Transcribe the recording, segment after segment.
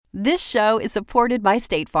This show is supported by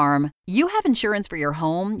State Farm. You have insurance for your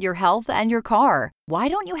home, your health, and your car. Why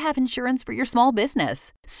don't you have insurance for your small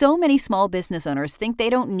business? So many small business owners think they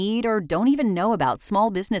don't need or don't even know about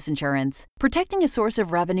small business insurance. Protecting a source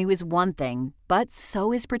of revenue is one thing, but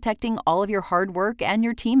so is protecting all of your hard work and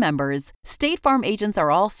your team members. State Farm agents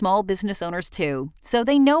are all small business owners too, so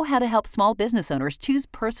they know how to help small business owners choose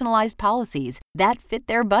personalized policies that fit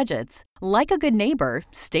their budgets. Like a good neighbor,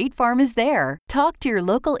 State Farm is there. Talk to your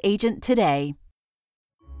local agent today.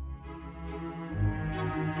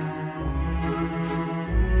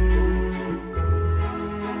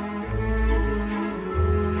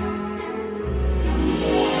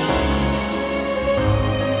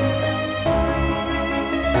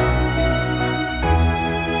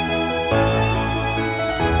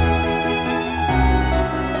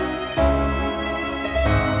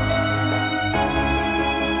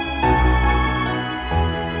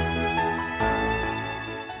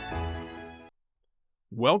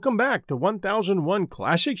 Welcome back to 1001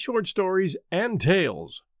 Classic Short Stories and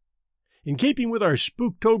Tales. In keeping with our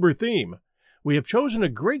Spooktober theme, we have chosen a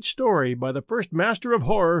great story by the first master of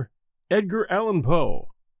horror, Edgar Allan Poe.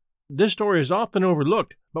 This story is often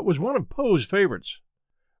overlooked, but was one of Poe's favorites.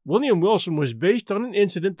 William Wilson was based on an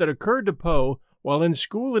incident that occurred to Poe while in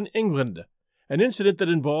school in England, an incident that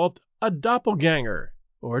involved a doppelganger,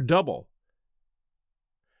 or double.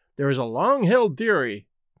 There is a long-held theory,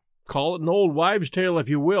 call it an old wives' tale if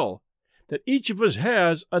you will, that each of us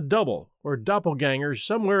has a double or doppelganger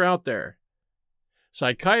somewhere out there.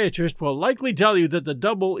 Psychiatrists will likely tell you that the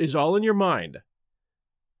double is all in your mind,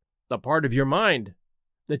 the part of your mind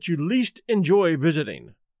that you least enjoy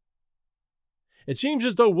visiting. It seems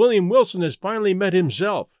as though William Wilson has finally met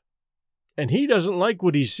himself, and he doesn't like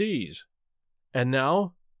what he sees. And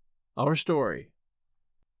now, our story.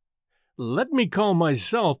 Let me call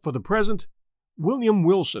myself, for the present, William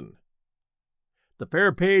Wilson. The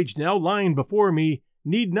fair page now lying before me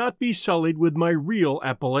need not be sullied with my real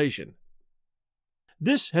appellation.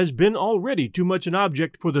 This has been already too much an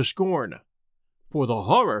object for the scorn, for the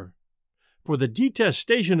horror, for the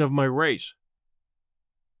detestation of my race.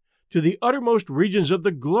 To the uttermost regions of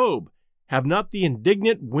the globe have not the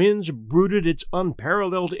indignant winds brooded its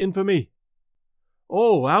unparalleled infamy?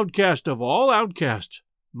 O outcast of all outcasts,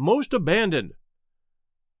 most abandoned!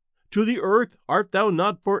 To the earth art thou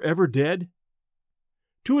not forever dead?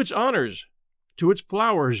 To its honors, to its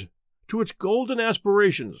flowers, to its golden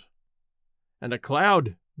aspirations. And a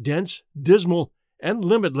cloud, dense, dismal, and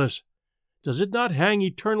limitless, does it not hang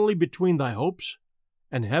eternally between thy hopes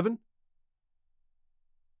and heaven?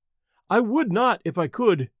 I would not, if I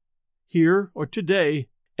could, here or today,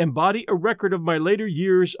 embody a record of my later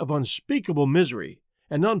years of unspeakable misery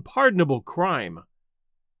and unpardonable crime.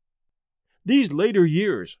 These later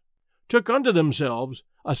years took unto themselves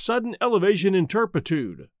a sudden elevation in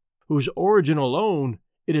turpitude, whose origin alone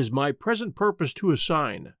it is my present purpose to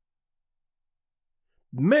assign.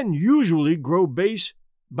 Men usually grow base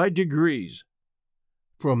by degrees.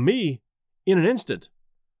 From me, in an instant,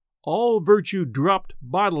 all virtue dropped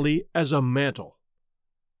bodily as a mantle.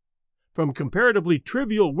 From comparatively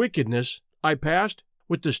trivial wickedness, I passed,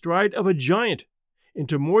 with the stride of a giant,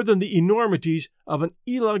 into more than the enormities of an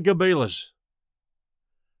Elagabalus.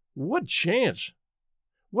 What chance?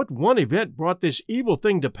 What one event brought this evil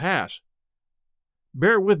thing to pass?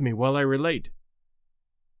 Bear with me while I relate.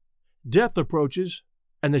 Death approaches,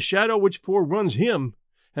 and the shadow which foreruns him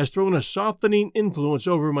has thrown a softening influence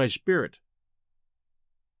over my spirit.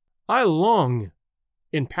 I long,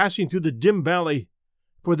 in passing through the dim valley,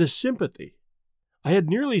 for the sympathy, I had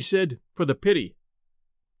nearly said for the pity,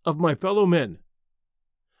 of my fellow men.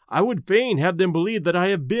 I would fain have them believe that I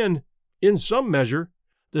have been, in some measure,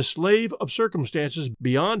 the slave of circumstances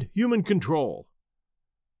beyond human control.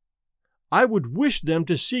 I would wish them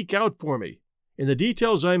to seek out for me, in the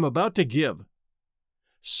details I am about to give,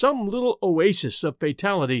 some little oasis of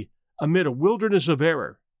fatality amid a wilderness of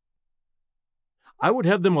error. I would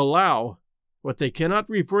have them allow, what they cannot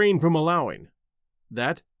refrain from allowing,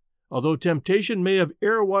 that, although temptation may have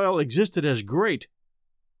erewhile existed as great,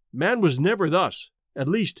 man was never thus, at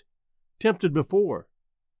least, tempted before.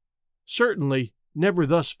 Certainly, never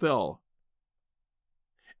thus fell.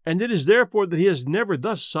 And it is therefore that he has never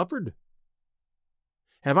thus suffered?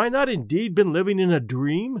 Have I not indeed been living in a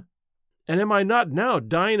dream? And am I not now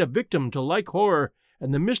dying a victim to like horror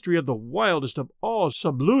and the mystery of the wildest of all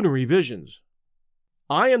sublunary visions?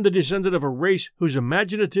 I am the descendant of a race whose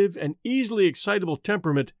imaginative and easily excitable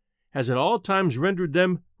temperament has at all times rendered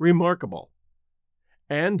them remarkable.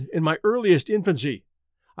 And in my earliest infancy,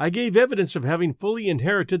 I gave evidence of having fully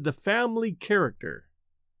inherited the family character.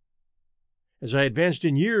 As I advanced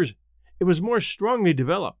in years, it was more strongly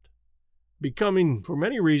developed, becoming, for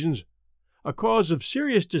many reasons, a cause of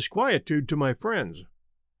serious disquietude to my friends,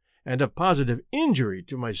 and of positive injury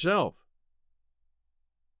to myself.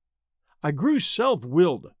 I grew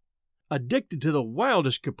self-willed, addicted to the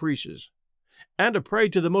wildest caprices, and a prey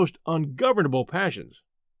to the most ungovernable passions.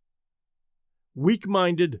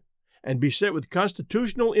 Weak-minded and beset with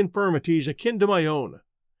constitutional infirmities akin to my own,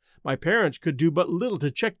 my parents could do but little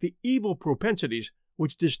to check the evil propensities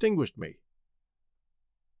which distinguished me.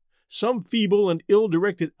 Some feeble and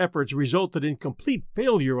ill-directed efforts resulted in complete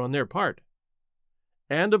failure on their part,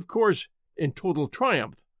 and, of course, in total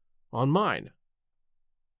triumph on mine.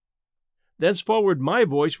 Thenceforward my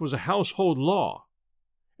voice was a household law,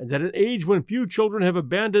 and at an age when few children have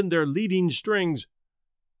abandoned their leading strings,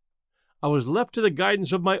 I was left to the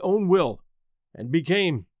guidance of my own will, and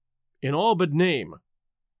became, in all but name,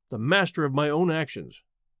 the master of my own actions.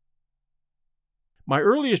 My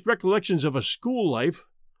earliest recollections of a school life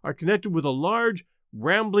are connected with a large,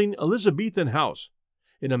 rambling Elizabethan house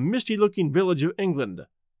in a misty-looking village of England,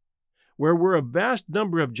 where were a vast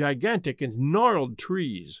number of gigantic and gnarled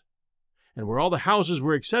trees, and where all the houses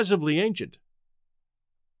were excessively ancient.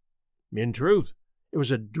 In truth, it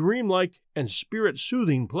was a dreamlike and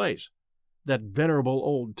spirit-soothing place, that venerable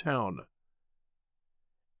old town.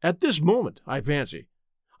 At this moment, I fancy,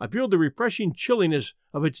 I feel the refreshing chilliness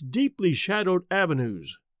of its deeply shadowed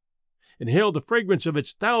avenues, inhale the fragrance of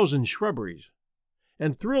its thousand shrubberies,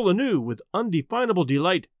 and thrill anew with undefinable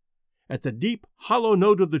delight at the deep, hollow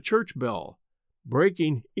note of the church bell,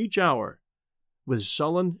 breaking each hour with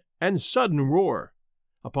sullen and sudden roar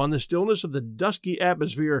upon the stillness of the dusky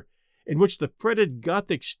atmosphere in which the fretted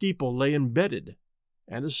Gothic steeple lay embedded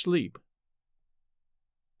and asleep.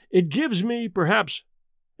 It gives me, perhaps,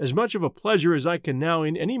 as much of a pleasure as I can now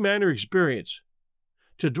in any manner experience,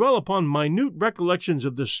 to dwell upon minute recollections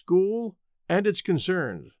of the school and its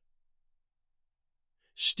concerns.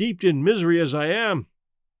 Steeped in misery as I am,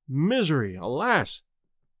 misery, alas,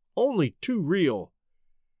 only too real,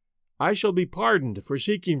 I shall be pardoned for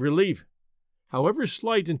seeking relief, however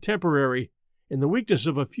slight and temporary, in the weakness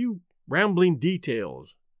of a few rambling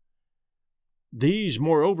details. These,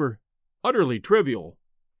 moreover, utterly trivial,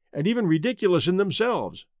 and even ridiculous in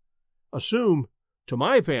themselves, assume, to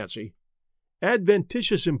my fancy,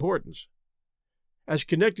 adventitious importance, as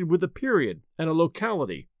connected with a period and a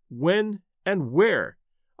locality when and where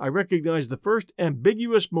I recognize the first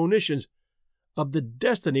ambiguous monitions of the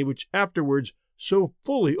destiny which afterwards so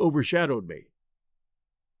fully overshadowed me.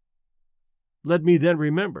 Let me then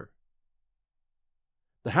remember.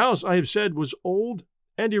 The house, I have said, was old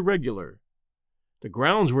and irregular. The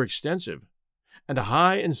grounds were extensive, and a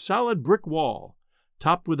high and solid brick wall,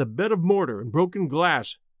 topped with a bed of mortar and broken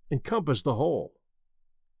glass, encompassed the whole.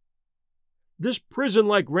 This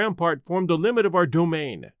prison-like rampart formed the limit of our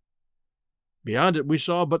domain. Beyond it we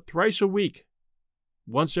saw but thrice a week,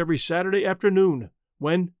 once every Saturday afternoon,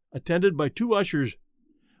 when, attended by 2 ushers,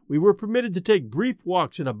 we were permitted to take brief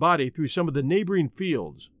walks in a body through some of the neighboring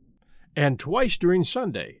fields, and twice during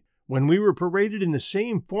Sunday, when we were paraded in the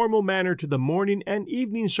same formal manner to the morning and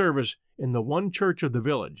evening service in the one church of the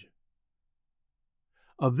village.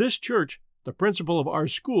 Of this church, the principal of our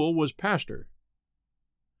school was pastor.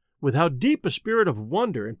 With how deep a spirit of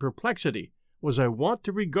wonder and perplexity was I wont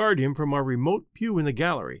to regard him from our remote pew in the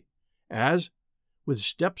gallery, as, with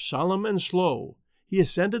step solemn and slow, he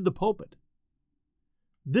ascended the pulpit.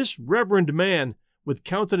 This reverend man, with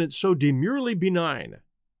countenance so demurely benign,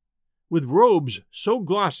 with robes so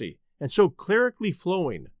glossy and so clerically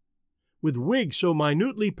flowing, with wig so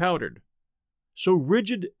minutely powdered, so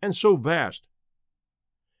rigid and so vast,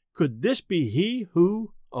 could this be he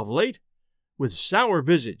who, of late, with sour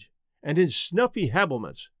visage and in snuffy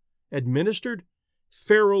habiliments, administered,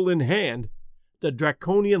 ferule in hand, the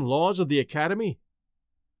draconian laws of the academy?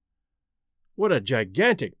 What a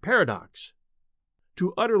gigantic paradox!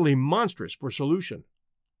 Too utterly monstrous for solution.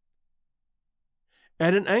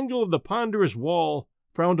 At an angle of the ponderous wall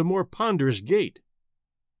frowned a more ponderous gate.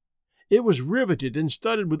 It was riveted and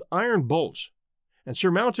studded with iron bolts, and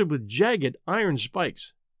surmounted with jagged iron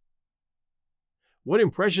spikes. What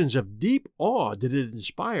impressions of deep awe did it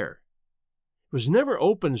inspire! It was never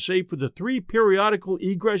opened save for the 3 periodical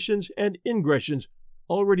egressions and ingressions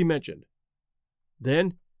already mentioned.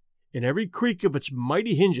 Then, in every creak of its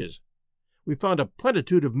mighty hinges, we found a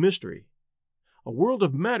plenitude of mystery, a world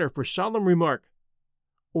of matter for solemn remark,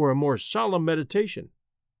 or a more solemn meditation.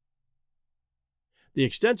 The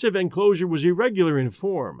extensive enclosure was irregular in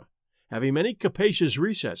form, having many capacious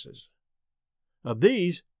recesses. Of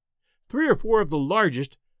these, 3 or 4 of the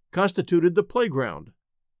largest constituted the playground.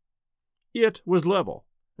 It was level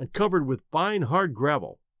and covered with fine hard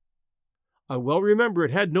gravel. I well remember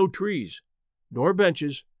it had no trees, nor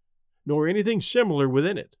benches, nor anything similar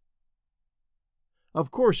within it.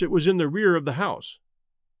 Of course, it was in the rear of the house.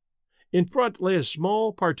 In front lay a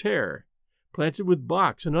small parterre, planted with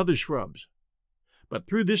box and other shrubs. But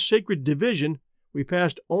through this sacred division we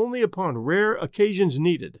passed only upon rare occasions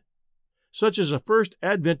needed, such as a first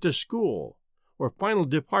advent to school, or final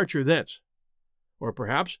departure thence, or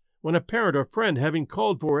perhaps when a parent or friend having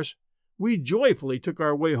called for us, we joyfully took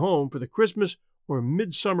our way home for the Christmas or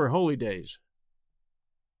midsummer holidays.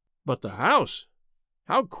 But the house!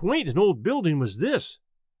 How quaint an old building was this!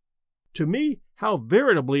 To me, how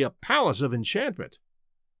veritably a palace of enchantment!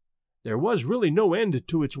 There was really no end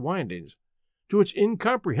to its windings, to its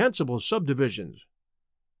incomprehensible subdivisions.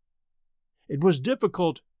 It was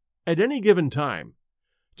difficult, at any given time,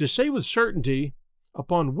 to say with certainty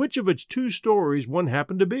upon which of its 2 stories one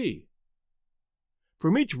happened to be.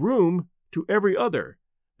 From each room to every other,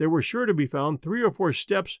 there were sure to be found 3 or 4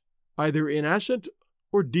 steps either in ascent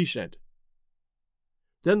or descent.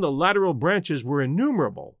 Then the lateral branches were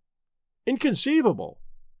innumerable, inconceivable,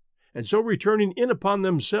 and so returning in upon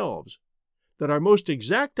themselves, that our most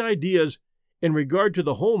exact ideas in regard to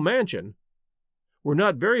the whole mansion were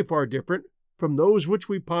not very far different from those which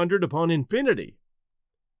we pondered upon infinity.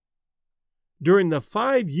 During the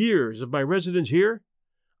 5 years of my residence here,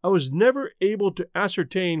 I was never able to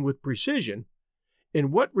ascertain with precision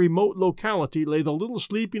in what remote locality lay the little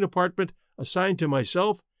sleeping apartment assigned to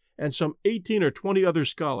myself and some 18 or 20 other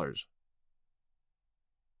scholars.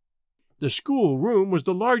 The school room was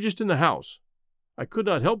the largest in the house, I could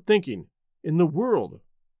not help thinking, in the world.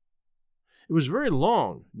 It was very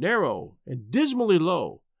long, narrow, and dismally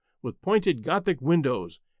low, with pointed Gothic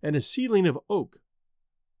windows and a ceiling of oak.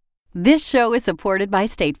 This show is supported by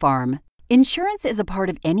State Farm. Insurance is a part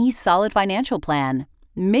of any solid financial plan.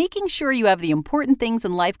 Making sure you have the important things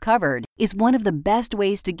in life covered is one of the best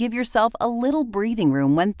ways to give yourself a little breathing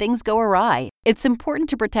room when things go awry. It's important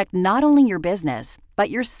to protect not only your business, but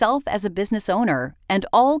yourself as a business owner and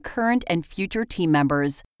all current and future team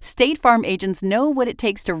members. State Farm agents know what it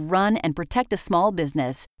takes to run and protect a small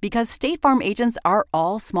business because State Farm agents are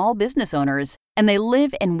all small business owners and they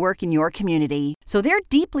live and work in your community. So they're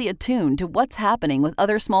deeply attuned to what's happening with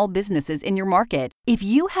other small businesses in your market. If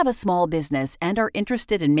you have a small business and are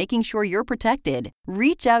interested in making sure you're protected,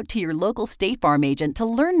 reach out to your local State Farm agent to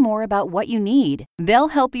learn more about what you need. They'll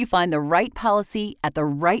help you find the right policy at the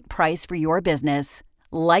right price for your business.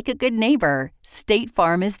 Like a good neighbor, State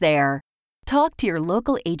Farm is there. Talk to your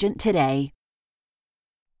local agent today.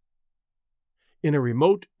 In a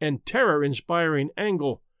remote and terror-inspiring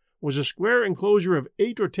angle was a square enclosure of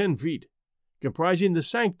 8 or 10 feet, comprising the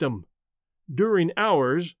sanctum, during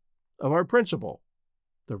hours, of our principal,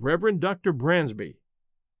 the Reverend Dr. Bransby.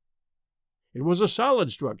 It was a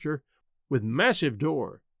solid structure, with massive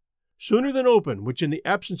door, sooner than open, which in the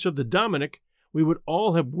absence of the Dominic we would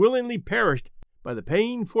all have willingly perished by the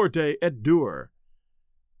pain forte et dure.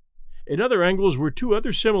 In other angles were 2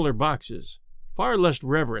 other similar boxes, far less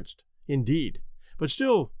reverenced, indeed, but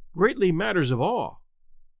still greatly matters of awe.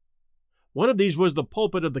 One of these was the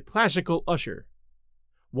pulpit of the classical usher,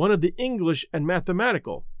 one of the English and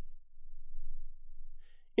mathematical.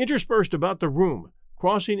 Interspersed about the room,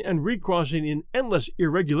 crossing and recrossing in endless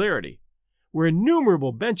irregularity, were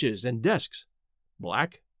innumerable benches and desks,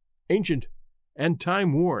 black, ancient, and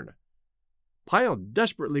time-worn, piled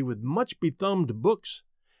desperately with much bethumbed books,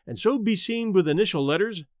 and so beseamed with initial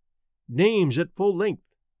letters, names at full length,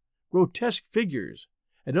 grotesque figures,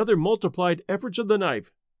 and other multiplied efforts of the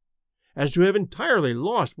knife, as to have entirely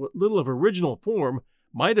lost what little of original form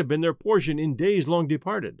might have been their portion in days long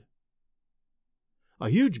departed. A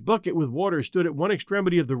huge bucket with water stood at one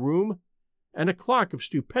extremity of the room, and a clock of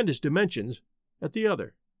stupendous dimensions at the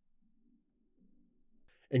other.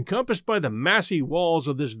 Encompassed by the massy walls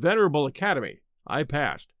of this venerable academy, I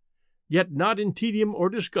passed, yet not in tedium or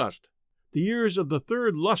disgust, the years of the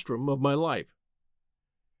 3rd lustrum of my life.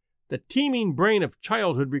 The teeming brain of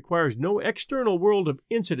childhood requires no external world of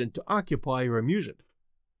incident to occupy or amuse it,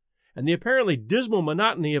 and the apparently dismal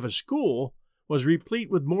monotony of a school was replete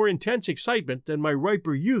with more intense excitement than my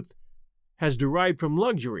riper youth has derived from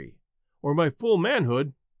luxury, or my full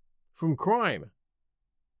manhood from crime.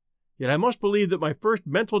 Yet I must believe that my first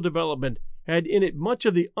mental development had in it much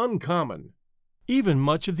of the uncommon, even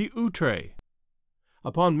much of the outre.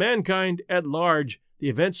 Upon mankind at large, the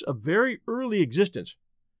events of very early existence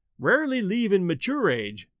rarely leave in mature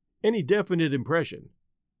age any definite impression.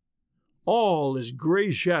 All is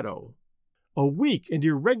gray shadow, a weak and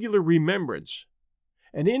irregular remembrance,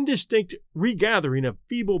 an indistinct regathering of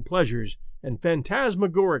feeble pleasures and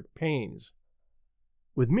phantasmagoric pains.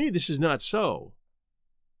 With me this is not so.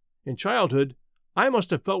 In childhood, I must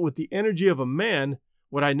have felt with the energy of a man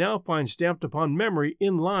what I now find stamped upon memory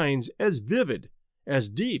in lines as vivid, as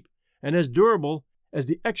deep, and as durable as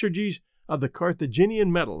the exergies of the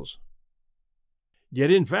Carthaginian medals.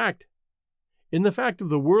 Yet in the fact of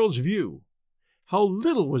the world's view, how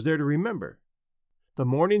little was there to remember! The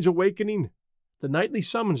morning's awakening, the nightly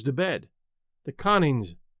summons to bed, the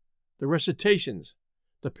connings, the recitations,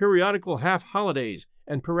 the periodical half-holidays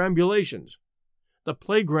and perambulations, the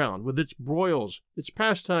playground with its broils, its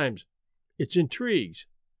pastimes, its intrigues.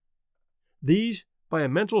 These, by a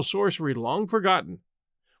mental sorcery long forgotten,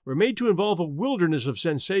 were made to involve a wilderness of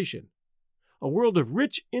sensation, a world of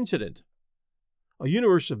rich incident, a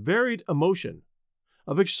universe of varied emotion,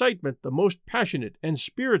 of excitement the most passionate and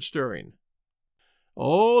spirit-stirring.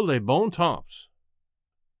 Oh, les bons temps!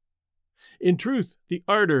 In truth, the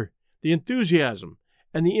ardor, the enthusiasm,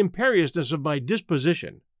 and the imperiousness of my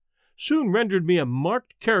disposition soon rendered me a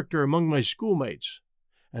marked character among my schoolmates,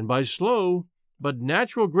 and by slow but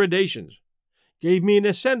natural gradations gave me an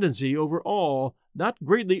ascendancy over all not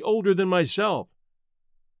greatly older than myself,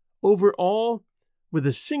 over all with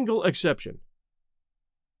a single exception.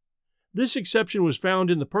 This exception was found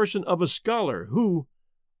in the person of a scholar who,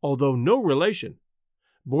 although no relation,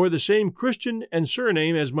 bore the same Christian and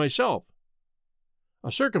surname as myself,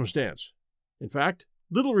 a circumstance, in fact,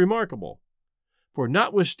 little remarkable, for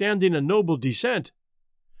notwithstanding a noble descent,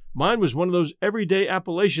 mine was one of those everyday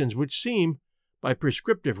appellations which seem, by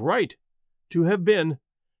prescriptive right, to have been,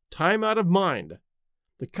 time out of mind,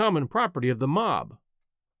 the common property of the mob.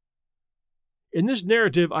 In this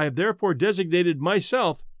narrative I have therefore designated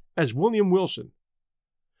myself as William Wilson,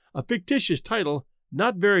 a fictitious title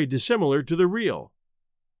not very dissimilar to the real.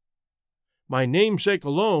 My namesake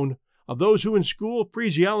alone, of those who in school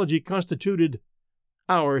phraseology constituted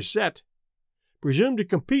our set, presumed to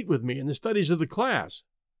compete with me in the studies of the class,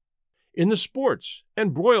 in the sports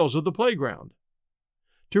and broils of the playground,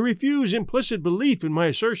 to refuse implicit belief in my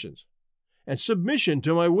assertions, and submission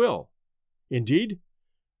to my will, indeed,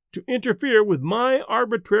 to interfere with my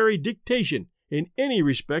arbitrary dictation in any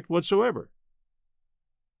respect whatsoever.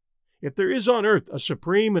 If there is on earth a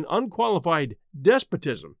supreme and unqualified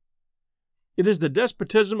despotism, it is the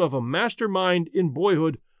despotism of a master mind in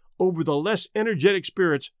boyhood over the less energetic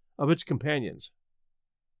spirits of its companions.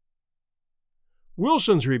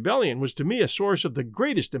 Wilson's rebellion was to me a source of the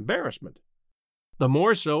greatest embarrassment, the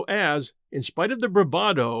more so as, in spite of the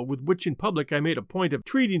bravado with which in public I made a point of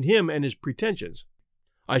treating him and his pretensions,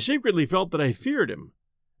 I secretly felt that I feared him,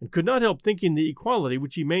 and could not help thinking the equality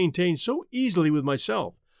which he maintained so easily with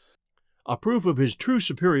myself a proof of his true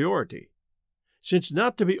superiority, since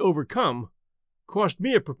not to be overcome cost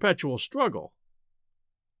me a perpetual struggle.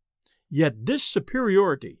 Yet this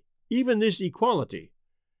superiority, even this equality,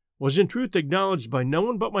 was in truth acknowledged by no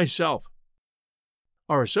one but myself.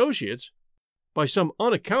 Our associates, by some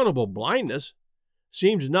unaccountable blindness,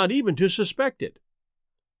 seemed not even to suspect it.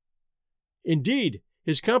 Indeed,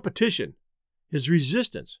 his competition, his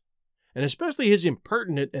resistance, and especially his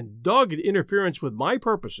impertinent and dogged interference with my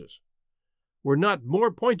purposes, were not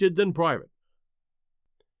more pointed than private.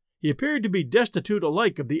 He appeared to be destitute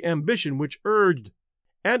alike of the ambition which urged,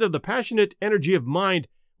 and of the passionate energy of mind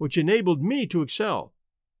which enabled me to excel.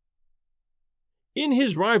 In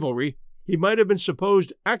his rivalry, he might have been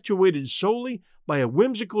supposed actuated solely by a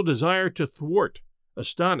whimsical desire to thwart,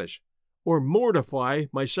 astonish, or mortify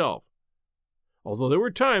myself, although there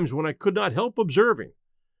were times when I could not help observing,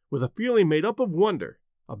 with a feeling made up of wonder,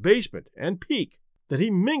 abasement, and pique, that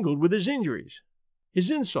he mingled with his injuries,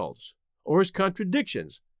 his insults, or his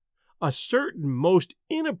contradictions, a certain most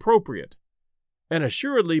inappropriate, and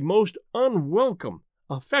assuredly most unwelcome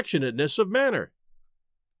affectionateness of manner.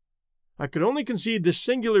 I could only conceive this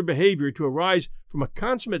singular behavior to arise from a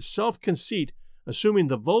consummate self-conceit assuming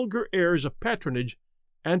the vulgar airs of patronage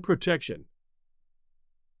and protection.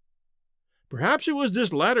 Perhaps it was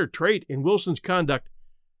this latter trait in Wilson's conduct,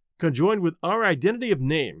 conjoined with our identity of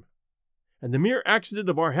name, and the mere accident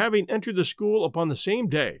of our having entered the school upon the same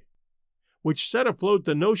day, which set afloat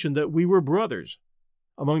the notion that we were brothers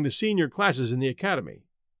among the senior classes in the academy.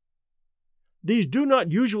 These do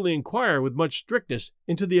not usually inquire with much strictness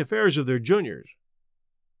into the affairs of their juniors.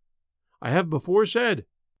 I have before said,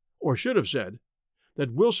 or should have said,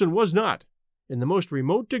 that Wilson was not, in the most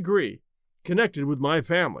remote degree, connected with my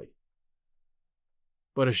family.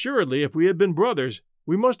 But assuredly, if we had been brothers,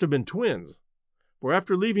 we must have been twins, for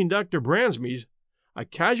after leaving Dr. Bransby's, I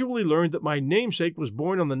casually learned that my namesake was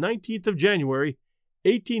born on the 19th of January,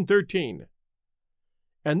 1813.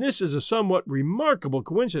 And this is a somewhat remarkable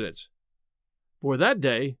coincidence, for that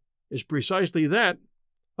day is precisely that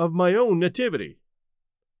of my own nativity.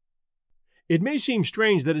 It may seem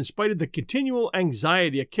strange that in spite of the continual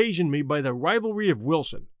anxiety occasioned me by the rivalry of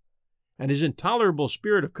Wilson and his intolerable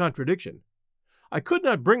spirit of contradiction, I could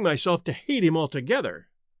not bring myself to hate him altogether.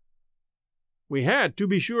 We had, to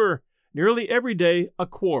be sure, nearly every day a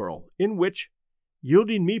quarrel, in which,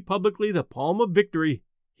 yielding me publicly the palm of victory,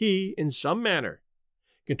 he, in some manner,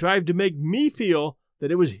 contrived to make me feel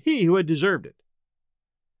that it was he who had deserved it.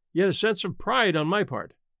 Yet a sense of pride on my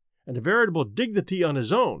part, and a veritable dignity on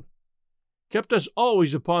his own, kept us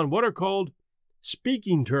always upon what are called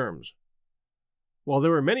speaking terms, while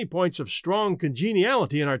there were many points of strong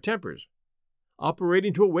congeniality in our tempers,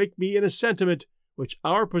 operating to awake me in a sentiment which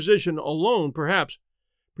our position alone, perhaps,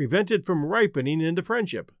 prevented from ripening into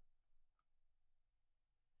friendship.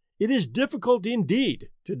 It is difficult indeed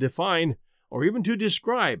to define or even to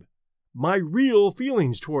describe my real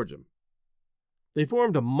feelings towards him. They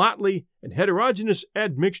formed a motley and heterogeneous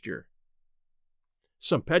admixture.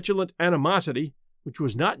 Some petulant animosity, which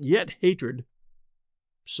was not yet hatred,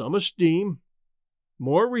 some esteem,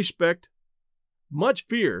 more respect, much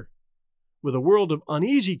fear, with a world of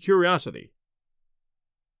uneasy curiosity.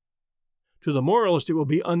 To the moralist it will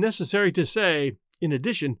be unnecessary to say, in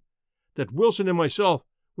addition, that Wilson and myself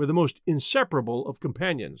were the most inseparable of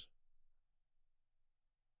companions.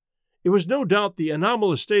 It was no doubt the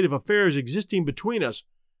anomalous state of affairs existing between us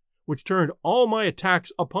which turned all my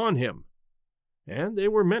attacks upon him, and they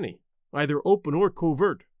were many, either open or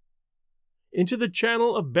covert, into the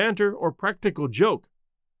channel of banter or practical joke,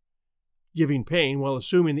 giving pain while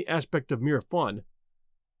assuming the aspect of mere fun,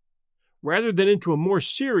 rather than into a more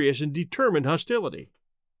serious and determined hostility.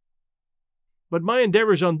 But my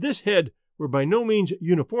endeavors on this head were by no means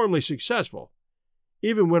uniformly successful,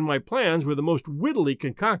 even when my plans were the most wittily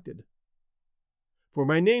concocted. For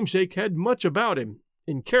my namesake had much about him,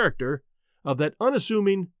 in character, of that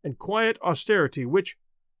unassuming and quiet austerity which,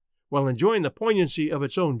 while enjoying the poignancy of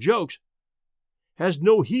its own jokes, has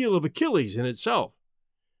no heel of Achilles in itself,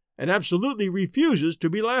 and absolutely refuses to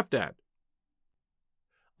be laughed at.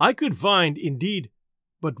 I could find, indeed,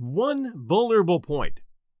 but one vulnerable point,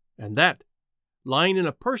 and that lying in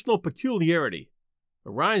a personal peculiarity,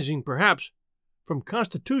 arising, perhaps, from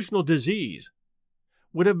constitutional disease,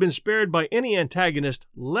 would have been spared by any antagonist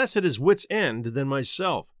less at his wit's end than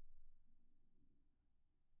myself.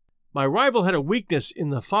 My rival had a weakness in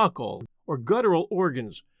the facal, or guttural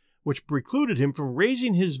organs, which precluded him from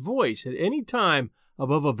raising his voice at any time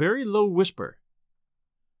above a very low whisper.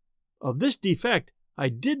 Of this defect I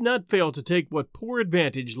did not fail to take what poor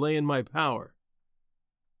advantage lay in my power.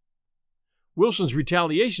 Wilson's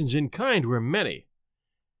retaliations in kind were many,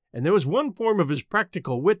 and there was one form of his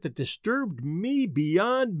practical wit that disturbed me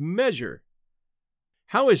beyond measure.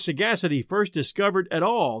 How his sagacity first discovered at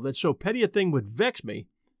all that so petty a thing would vex me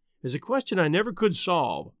is a question I never could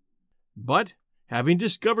solve. But, having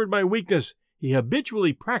discovered my weakness, he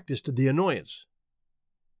habitually practiced the annoyance.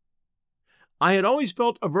 I had always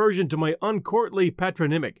felt aversion to my uncourtly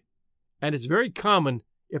patronymic, and its very common,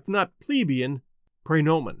 if not plebeian,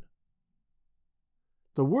 praenomen.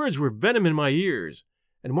 The words were venom in my ears,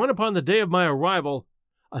 and when upon the day of my arrival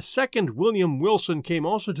a second William Wilson came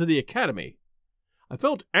also to the academy, I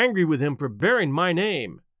felt angry with him for bearing my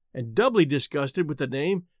name, and doubly disgusted with the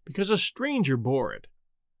name because a stranger bore it,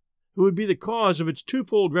 who would be the cause of its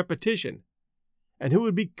twofold repetition, and who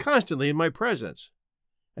would be constantly in my presence,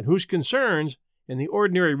 and whose concerns, in the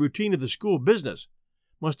ordinary routine of the school business,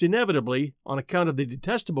 must inevitably, on account of the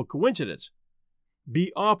detestable coincidence,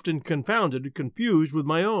 be often confused with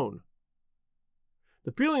my own.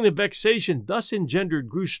 The feeling of vexation thus engendered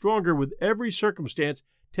grew stronger with every circumstance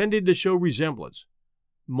tending to show resemblance,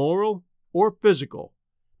 moral or physical,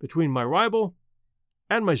 between my rival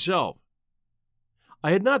and myself.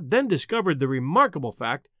 I had not then discovered the remarkable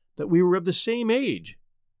fact that we were of the same age,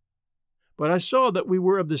 but I saw that we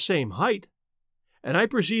were of the same height, and I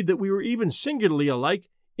perceived that we were even singularly alike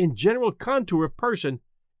in general contour of person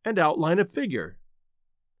and outline of figure.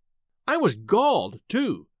 I was galled,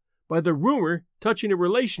 too, by the rumor touching a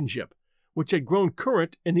relationship which had grown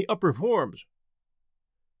current in the upper forms.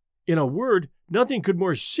 In a word, nothing could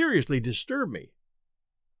more seriously disturb me,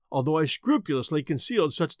 although I scrupulously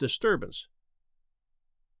concealed such disturbance,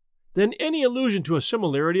 than any allusion to a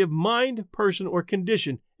similarity of mind, person, or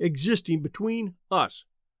condition existing between us.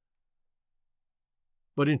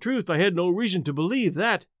 But in truth I had no reason to believe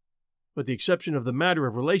that, with the exception of the matter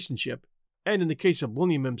of relationship, and in the case of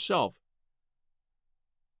William himself,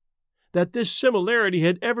 that this similarity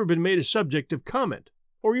had ever been made a subject of comment,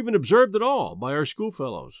 or even observed at all by our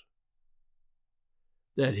schoolfellows.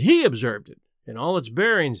 That he observed it in all its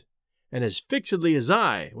bearings and as fixedly as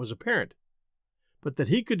I was apparent, but that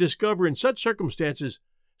he could discover in such circumstances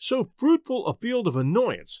so fruitful a field of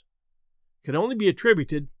annoyance can only be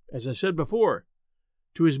attributed, as I said before,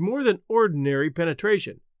 to his more than ordinary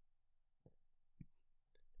penetration.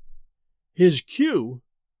 His cue,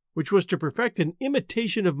 which was to perfect an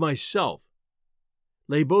imitation of myself,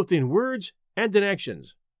 lay both in words and in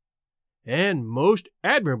actions, and most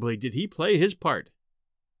admirably did he play his part.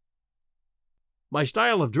 My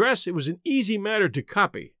style of dress it was an easy matter to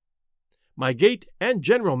copy. My gait and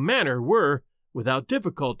general manner were, without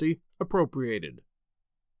difficulty, appropriated.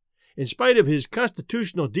 In spite of his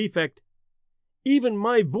constitutional defect, even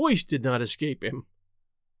my voice did not escape him.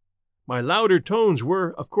 My louder tones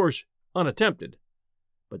were, of course, unattempted,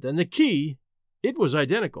 but then the key, it was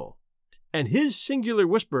identical, and his singular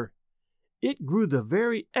whisper, it grew the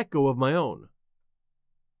very echo of my own.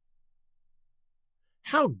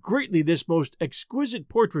 How greatly this most exquisite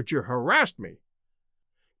portraiture harassed me,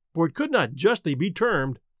 for it could not justly be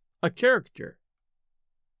termed a caricature.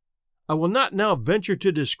 I will not now venture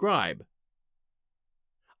to describe.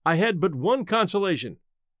 I had but one consolation,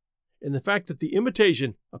 in the fact that the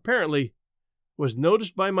imitation, apparently, was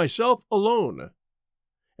noticed by myself alone,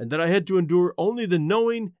 and that I had to endure only the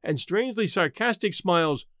knowing and strangely sarcastic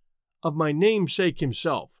smiles of my namesake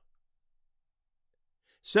himself.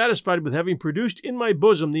 Satisfied with having produced in my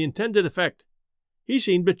bosom the intended effect, he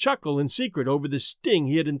seemed to chuckle in secret over the sting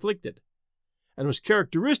he had inflicted, and was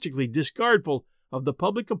characteristically discardful of the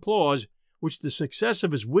public applause which the success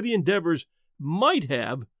of his witty endeavors might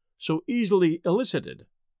have so easily elicited.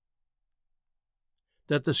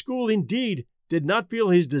 That the school indeed did not feel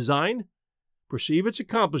his design, perceive its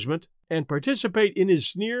accomplishment, and participate in his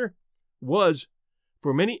sneer was,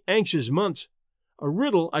 for many anxious months, a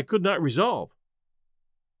riddle I could not resolve.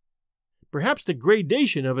 Perhaps the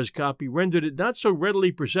gradation of his copy rendered it not so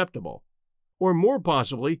readily perceptible, or more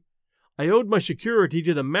possibly, I owed my security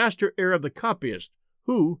to the master air of the copyist,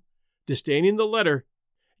 who, disdaining the letter,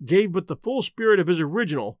 gave but the full spirit of his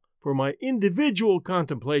original for my individual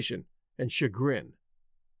contemplation and chagrin.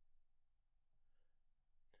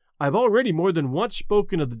 I have already more than once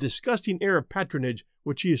spoken of the disgusting air of patronage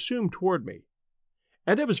which he assumed toward me,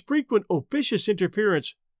 and of his frequent officious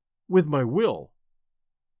interference with my will.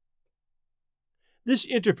 This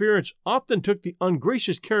interference often took the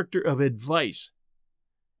ungracious character of advice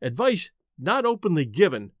not openly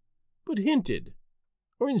given, but hinted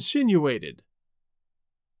or insinuated.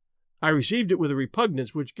 I received it with a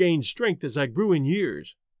repugnance which gained strength as I grew in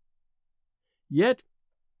years. Yet,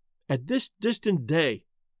 at this distant day,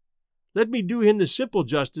 let me do him the simple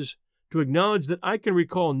justice to acknowledge that I can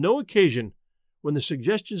recall no occasion when the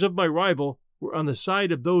suggestions of my rival were on the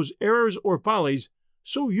side of those errors or follies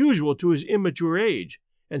so usual to his immature age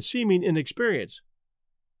and seeming inexperience.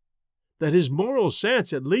 That his moral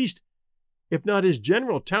sense, at least, if not his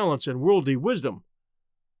general talents and worldly wisdom,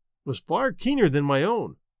 was far keener than my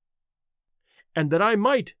own, and that I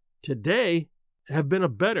might, today, have been a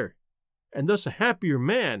better, and thus a happier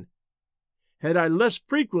man, had I less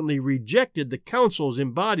frequently rejected the counsels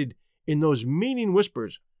embodied in those meaning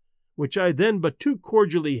whispers, which I then but too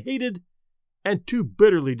cordially hated and too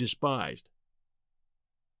bitterly despised.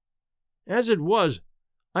 As it was,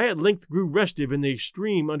 I at length grew restive in the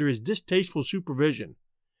extreme under his distasteful supervision,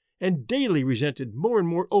 and daily resented more and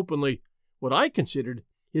more openly what I considered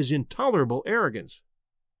his intolerable arrogance.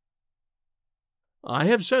 I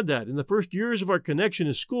have said that, in the first years of our connection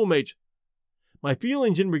as schoolmates, my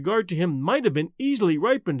feelings in regard to him might have been easily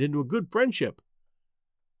ripened into a good friendship.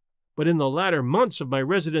 But in the latter months of my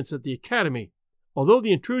residence at the academy, although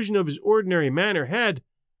the intrusion of his ordinary manner had,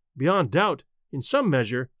 beyond doubt, in some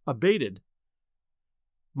measure, abated,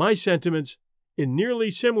 my sentiments, in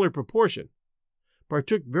nearly similar proportion,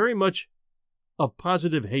 partook very much of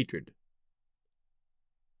positive hatred.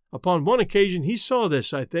 Upon one occasion he saw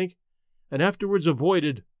this, I think, and afterwards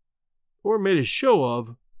avoided, or made a show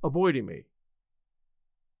of, avoiding me.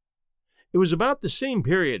 It was about the same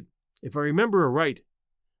period, if I remember aright,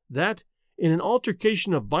 that, in an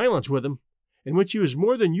altercation of violence with him, in which he was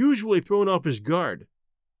more than usually thrown off his guard,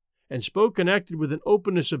 and spoke and acted with an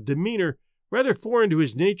openness of demeanor rather foreign to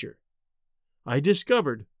his nature, I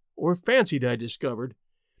discovered, or fancied I discovered,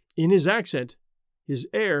 in his accent, his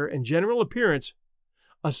air, and general appearance,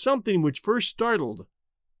 a something which first startled,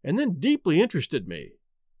 and then deeply interested me.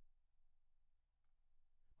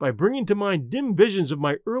 By bringing to mind dim visions of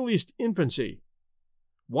my earliest infancy,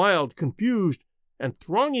 wild, confused, and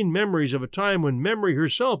thronging memories of a time when memory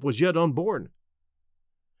herself was yet unborn,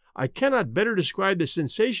 I cannot better describe the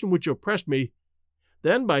sensation which oppressed me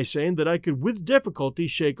than by saying that I could with difficulty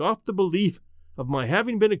shake off the belief of my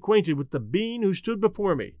having been acquainted with the being who stood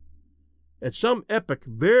before me, at some epoch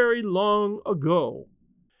very long ago,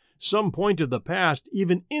 some point of the past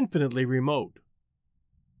even infinitely remote.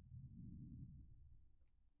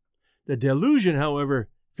 The delusion, however,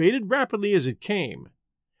 faded rapidly as it came,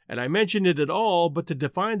 and I mention it at all but to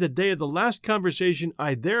define the day of the last conversation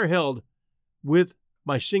I there held with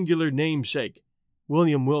my singular namesake,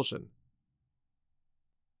 William Wilson.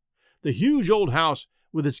 The huge old house,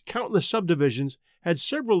 with its countless subdivisions, had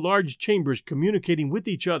several large chambers communicating with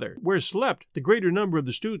each other, where slept the greater number of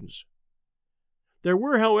the students. There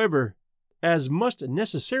were, however, as must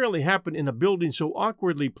necessarily happen in a building so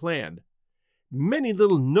awkwardly planned, many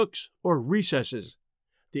little nooks or recesses,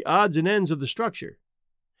 the odds and ends of the structure,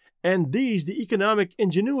 and these the economic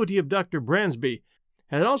ingenuity of Dr. Bransby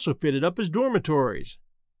had also fitted up as dormitories.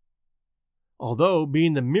 Although,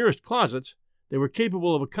 being the merest closets, they were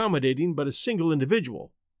capable of accommodating but a single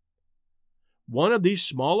individual. One of these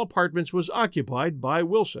small apartments was occupied by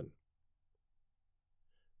Wilson.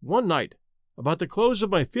 One night, about the close of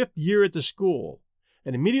my 5th year at the school,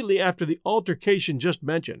 and immediately after the altercation just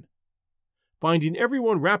mentioned, finding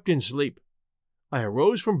everyone wrapped in sleep, I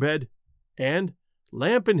arose from bed and,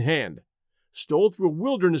 lamp in hand, stole through a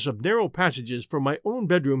wilderness of narrow passages from my own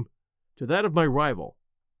bedroom to that of my rival.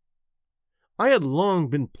 I had long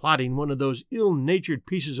been plotting one of those ill-natured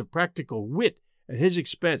pieces of practical wit at his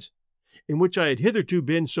expense, in which I had hitherto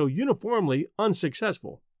been so uniformly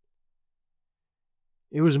unsuccessful.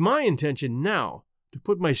 It was my intention now to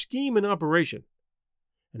put my scheme in operation,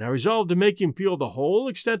 and I resolved to make him feel the whole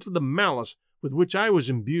extent of the malice with which I was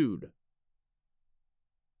imbued.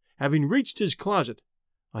 Having reached his closet,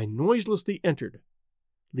 I noiselessly entered,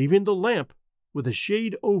 leaving the lamp with a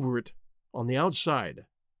shade over it on the outside.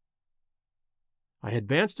 I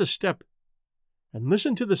advanced a step and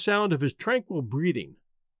listened to the sound of his tranquil breathing.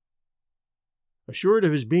 Assured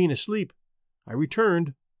of his being asleep, I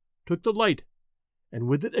returned, took the light, and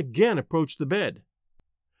with it again approached the bed.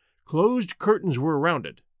 Closed curtains were around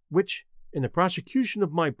it, which, in the prosecution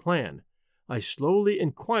of my plan, I slowly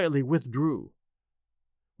and quietly withdrew,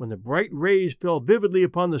 when the bright rays fell vividly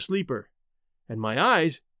upon the sleeper, and my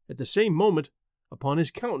eyes, at the same moment, upon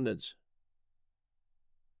his countenance.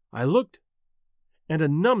 I looked, and a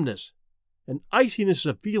numbness, an iciness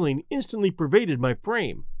of feeling instantly pervaded my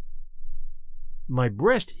frame. My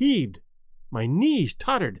breast heaved, my knees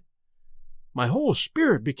tottered, my whole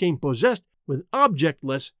spirit became possessed with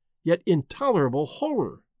objectless yet intolerable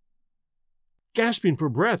horror. Gasping for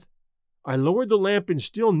breath, I lowered the lamp in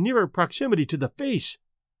still nearer proximity to the face.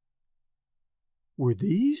 Were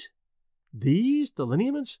these the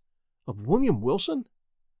lineaments of William Wilson?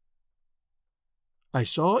 I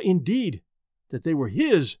saw, indeed, that they were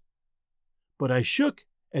his, but I shook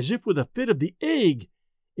as if with a fit of the ague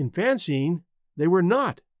in fancying they were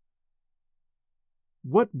not.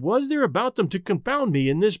 What was there about them to confound me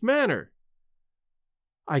in this manner?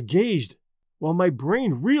 I gazed, while my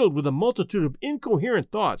brain reeled with a multitude of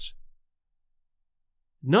incoherent thoughts.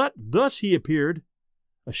 Not thus he appeared,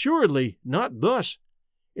 assuredly not thus,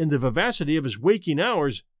 in the vivacity of his waking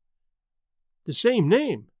hours. The same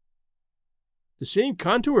name, the same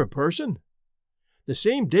contour of person, the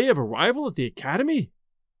same day of arrival at the academy,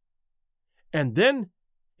 and then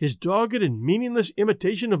his dogged and meaningless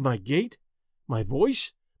imitation of my gait, my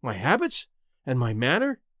voice, my habits, and my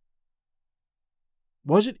manner.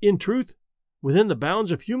 Was it, in truth, within the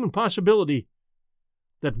bounds of human possibility,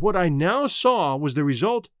 that what I now saw was the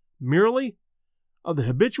result, merely, of the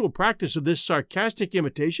habitual practice of this sarcastic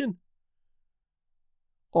imitation?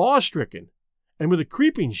 Awe-stricken, and with a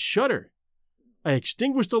creeping shudder, I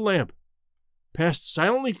extinguished the lamp, passed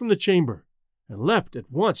silently from the chamber, and left at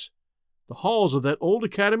once the halls of that old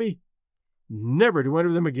academy, never to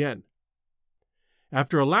enter them again.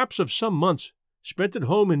 After a lapse of some months, spent at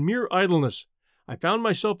home in mere idleness, I found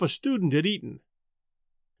myself a student at Eton.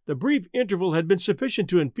 The brief interval had been sufficient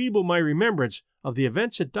to enfeeble my remembrance of the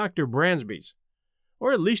events at Dr. Bransby's,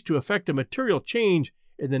 or at least to effect a material change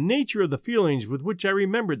in the nature of the feelings with which I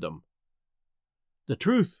remembered them. The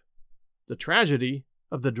truth, the tragedy,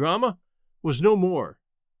 of the drama was no more.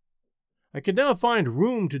 I could now find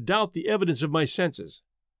room to doubt the evidence of my senses,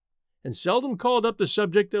 and seldom called up the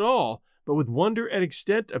subject at all, but with wonder at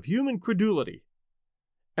extent of human credulity,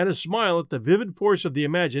 and a smile at the vivid force of the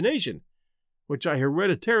imagination which I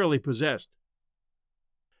hereditarily possessed.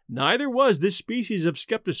 Neither was this species of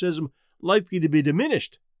skepticism likely to be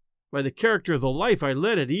diminished by the character of the life I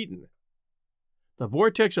led at Eton. The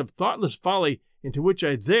vortex of thoughtless folly into which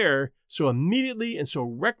I there so immediately and so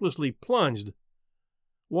recklessly plunged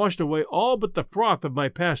washed away all but the froth of my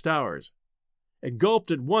past hours,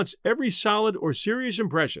 engulfed at once every solid or serious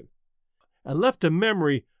impression, and left to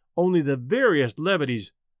memory only the veriest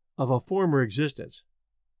levities of a former existence.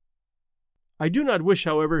 I do not wish,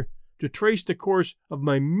 however, to trace the course of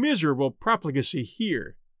my miserable profligacy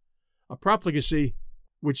here, a profligacy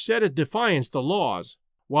which set at defiance the laws,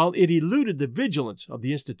 while it eluded the vigilance of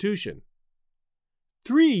the institution.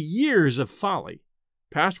 3 years of folly,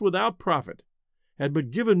 passed without profit, had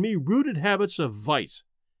but given me rooted habits of vice,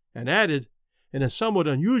 and added, in a somewhat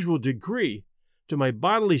unusual degree, to my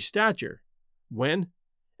bodily stature, when,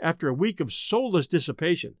 after a week of soulless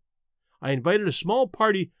dissipation, I invited a small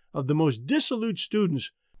party of the most dissolute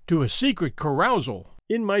students to a secret carousal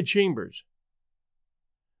in my chambers.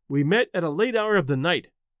 We met at a late hour of the night,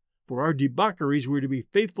 for our debaucheries were to be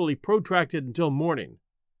faithfully protracted until morning.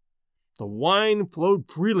 The wine flowed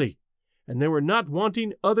freely, and there were not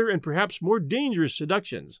wanting other and perhaps more dangerous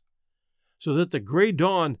seductions, so that the gray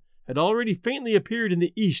dawn had already faintly appeared in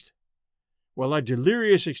the east, while our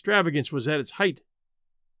delirious extravagance was at its height.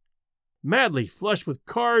 Madly flushed with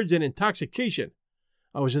cards and intoxication,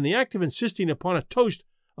 I was in the act of insisting upon a toast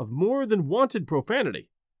of more than wonted profanity,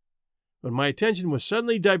 when my attention was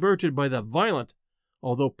suddenly diverted by the violent,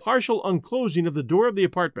 although partial unclosing of the door of the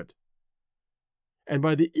apartment, and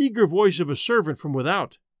by the eager voice of a servant from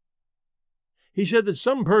without. He said that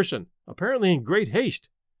some person, apparently in great haste,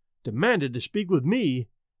 demanded to speak with me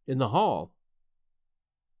in the hall.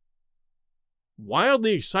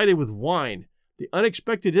 Wildly excited with wine, the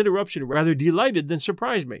unexpected interruption rather delighted than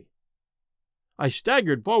surprised me. I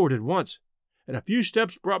staggered forward at once, and a few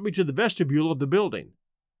steps brought me to the vestibule of the building.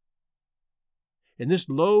 In this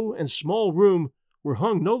low and small room were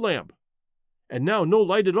hung no lamp, and now no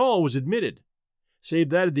light at all was admitted, save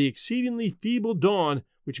that of the exceedingly feeble dawn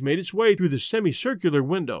which made its way through the semicircular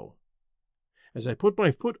window. As I put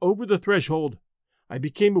my foot over the threshold, I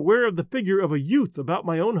became aware of the figure of a youth about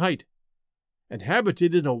my own height, and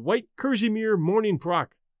habited in a white kerseymere morning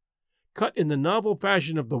frock, cut in the novel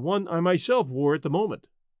fashion of the one I myself wore at the moment.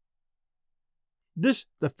 This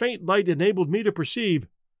the faint light enabled me to perceive,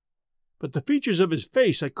 but the features of his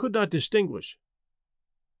face I could not distinguish.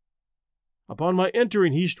 Upon my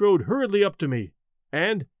entering, he strode hurriedly up to me,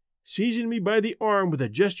 and, seizing me by the arm with a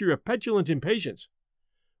gesture of petulant impatience,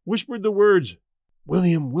 whispered the words,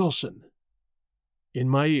 "William Wilson," in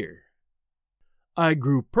my ear. I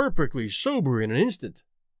grew perfectly sober in an instant.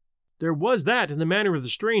 There was that in the manner of the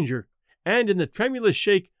stranger, and in the tremulous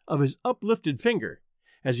shake of his uplifted finger,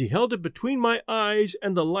 as he held it between my eyes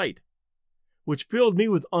and the light, which filled me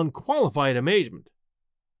with unqualified amazement.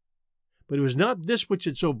 But it was not this which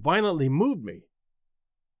had so violently moved me.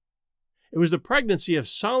 It was the pregnancy of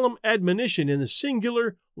solemn admonition in the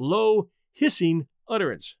singular, low, hissing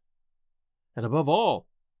utterance. And above all,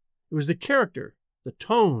 it was the character, the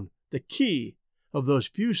tone, the key of those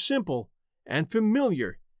few simple and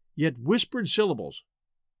familiar, yet whispered syllables,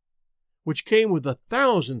 which came with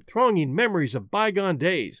 1,000 thronging memories of bygone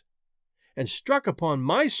days, and struck upon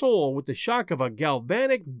my soul with the shock of a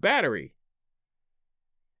galvanic battery.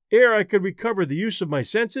 Ere I could recover the use of my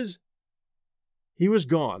senses, he was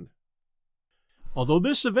gone. Although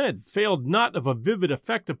this event failed not of a vivid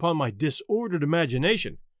effect upon my disordered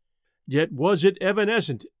imagination, yet was it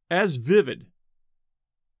evanescent as vivid.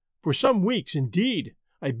 For some weeks, indeed,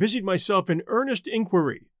 I busied myself in earnest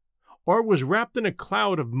inquiry, or was wrapped in a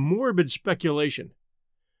cloud of morbid speculation.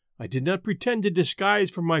 I did not pretend to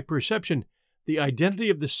disguise from my perception the identity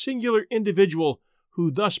of the singular individual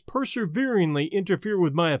who thus perseveringly interfered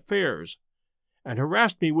with my affairs, and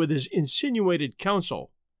harassed me with his insinuated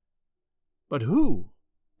counsel. But who,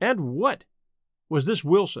 and what, was this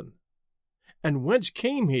Wilson? And whence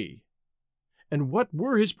came he? And what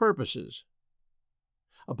were his purposes?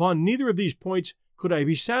 Upon neither of these points could I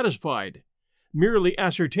be satisfied, merely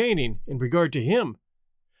ascertaining, in regard to him,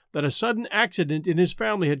 that a sudden accident in his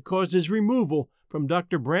family had caused his removal from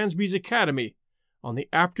Dr. Bransby's academy on the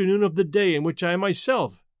afternoon of the day in which I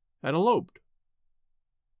myself had eloped.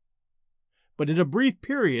 But in a brief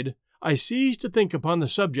period I ceased to think upon the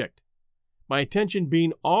subject, my attention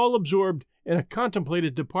being all absorbed in a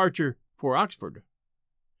contemplated departure for Oxford.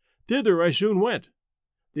 Thither I soon went,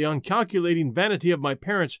 the uncalculating vanity of my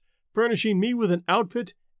parents furnishing me with an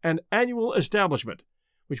outfit and annual establishment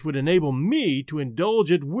which would enable me to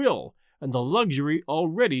indulge at will in the luxury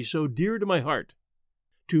already so dear to my heart,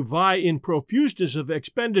 to vie in profuseness of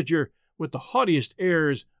expenditure with the haughtiest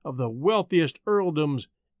heirs of the wealthiest earldoms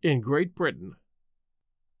in Great Britain.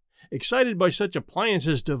 Excited by such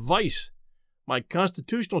appliances to vice, my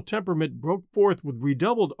constitutional temperament broke forth with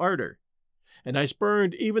redoubled ardor, and I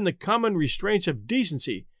spurned even the common restraints of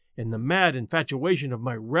decency in the mad infatuation of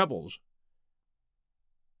my revels.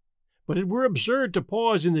 But it were absurd to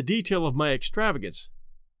pause in the detail of my extravagance.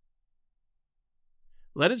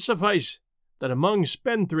 Let it suffice that among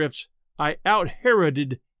spendthrifts I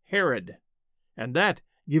out-Heroded Herod, and that,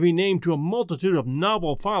 giving name to a multitude of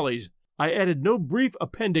novel follies, I added no brief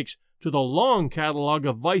appendix to the long catalogue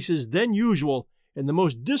of vices then usual in the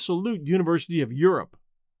most dissolute university of Europe.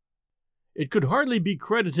 It could hardly be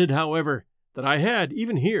credited, however, that I had,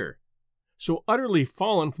 even here, so utterly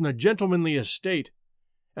fallen from the gentlemanly estate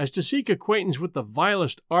as to seek acquaintance with the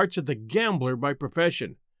vilest arts of the gambler by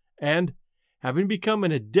profession, and, having become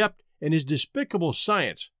an adept in his despicable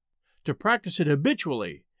science, to practice it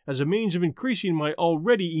habitually as a means of increasing my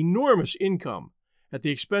already enormous income at the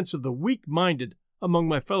expense of the weak-minded among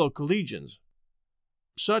my fellow collegians.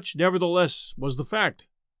 Such, nevertheless, was the fact,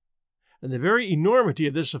 and the very enormity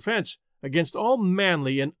of this offense against all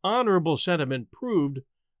manly and honorable sentiment proved,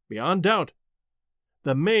 beyond doubt,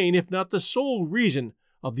 the main, if not the sole reason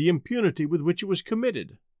of the impunity with which it was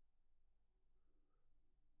committed.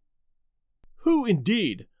 Who,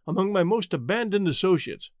 indeed, among my most abandoned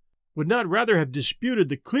associates, would not rather have disputed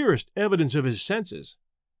the clearest evidence of his senses,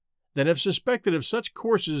 than have suspected of such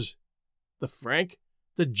courses the frank,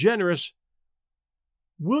 the generous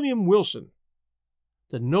William Wilson,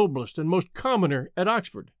 the noblest and most commoner at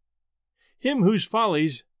Oxford, him whose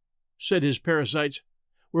follies, said his parasites,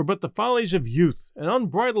 were but the follies of youth and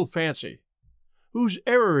unbridled fancy, whose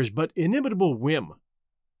errors but inimitable whim,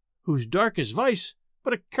 whose darkest vice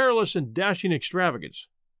but a careless and dashing extravagance.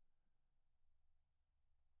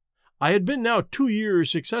 I had been now 2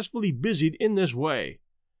 years successfully busied in this way,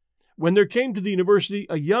 when there came to the university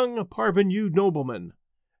a young parvenu nobleman,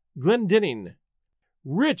 Glendinning,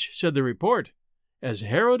 rich, said the report, as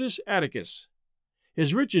Herodes Atticus,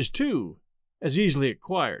 his riches, too, as easily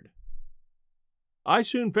acquired. I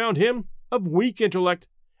soon found him of weak intellect,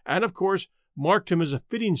 and of course marked him as a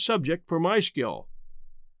fitting subject for my skill.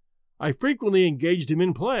 I frequently engaged him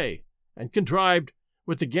in play, and contrived,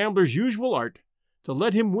 with the gambler's usual art, to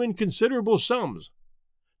let him win considerable sums,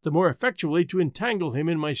 the more effectually to entangle him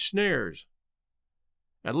in my snares.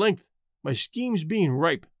 At length, my schemes being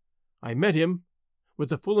ripe, I met him, with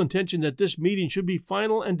the full intention that this meeting should be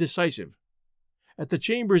final and decisive, at the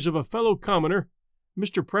chambers of a fellow commoner,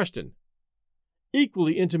 Mr. Preston,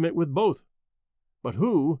 equally intimate with both, but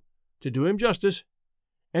who, to do him justice,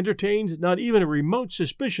 entertained not even a remote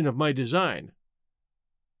suspicion of my design.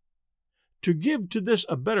 To give to this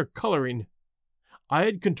a better coloring, I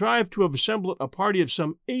had contrived to have assembled a party of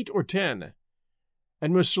some 8 or 10,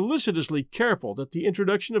 and was solicitously careful that the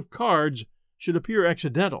introduction of cards should appear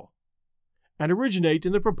accidental, and originate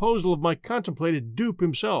in the proposal of my contemplated dupe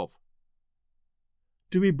himself.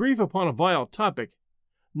 To be brief upon a vile topic,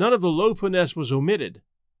 none of the low finesse was omitted,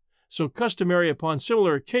 so customary upon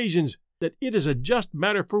similar occasions that it is a just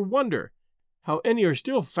matter for wonder how any are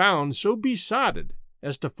still found so besotted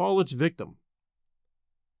as to fall its victim.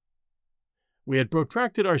 We had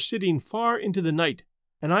protracted our sitting far into the night,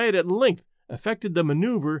 and I had at length effected the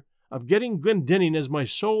maneuver of getting Glendinning as my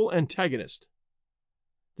sole antagonist.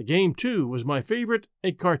 The game, too, was my favorite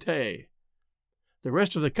écarté. The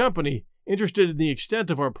rest of the company, interested in the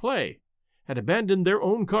extent of our play, had abandoned their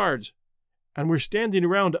own cards, and were standing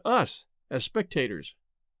around us as spectators.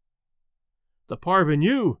 The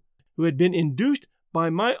parvenu, who had been induced by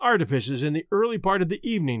my artifices in the early part of the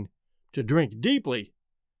evening to drink deeply,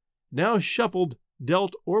 now shuffled,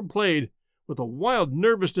 dealt, or played with a wild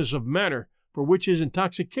nervousness of manner for which his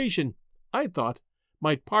intoxication, I thought,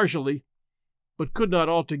 might partially, but could not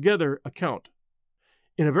altogether, account.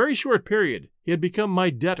 In a very short period he had become my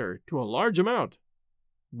debtor to a large amount,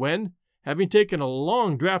 when, having taken a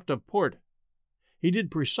long draught of port, he did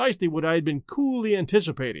precisely what I had been coolly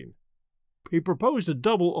anticipating. He proposed to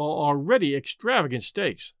double our already extravagant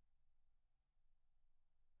stakes.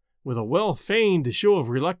 With a well-feigned show of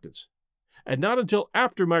reluctance, and not until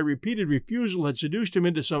after my repeated refusal had seduced him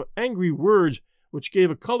into some angry words which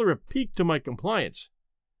gave a color of pique to my compliance,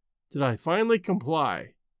 did I finally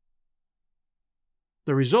comply.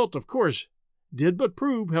 The result, of course, did but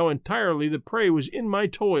prove how entirely the prey was in my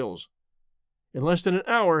toils. In less than an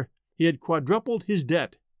hour he had quadrupled his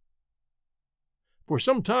debt. For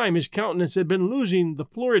some time his countenance had been losing the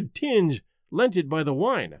florid tinge lent it by the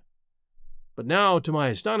wine, but now, to my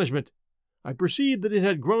astonishment, I perceived that it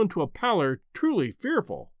had grown to a pallor truly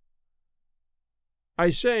fearful. I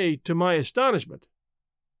say, to my astonishment.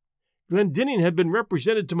 Glendinning had been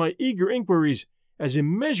represented to my eager inquiries as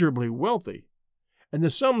immeasurably wealthy, and the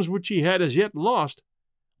sums which he had as yet lost,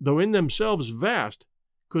 though in themselves vast,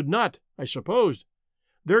 could not, I supposed,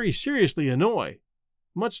 very seriously annoy,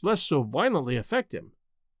 much less so violently affect him.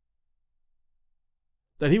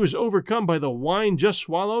 That he was overcome by the wine just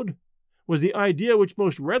swallowed was the idea which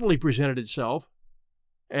most readily presented itself,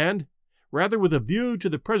 and, rather with a view to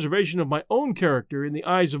the preservation of my own character in the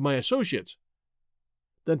eyes of my associates,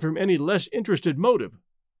 than from any less interested motive,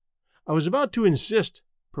 I was about to insist,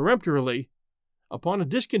 peremptorily, upon a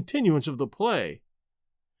discontinuance of the play,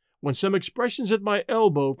 when some expressions at my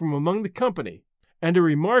elbow from among the company, and a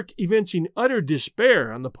remark evincing utter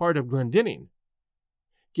despair on the part of Glendinning,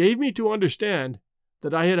 gave me to understand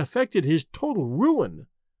that I had effected his total ruin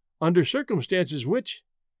under circumstances which,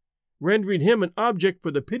 rendering him an object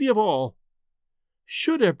for the pity of all,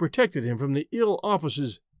 should have protected him from the ill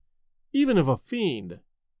offices even of a fiend.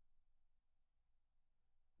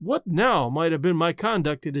 What now might have been my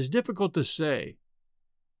conduct it is difficult to say.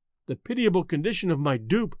 The pitiable condition of my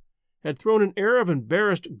dupe had thrown an air of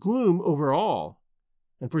embarrassed gloom over all,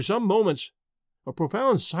 and for some moments a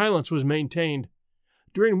profound silence was maintained,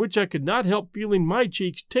 during which I could not help feeling my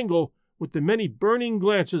cheeks tingle with the many burning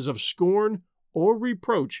glances of scorn or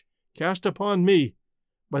reproach cast upon me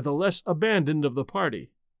by the less abandoned of the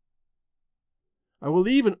party. I will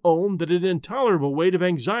even own that an intolerable weight of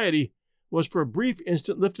anxiety was for a brief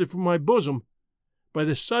instant lifted from my bosom by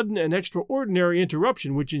the sudden and extraordinary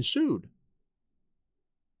interruption which ensued.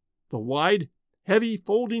 The wide, heavy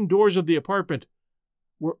folding doors of the apartment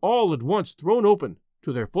were all at once thrown open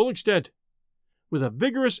to their full extent, with a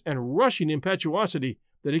vigorous and rushing impetuosity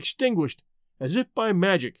that extinguished, as if by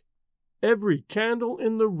magic, every candle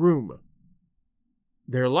in the room.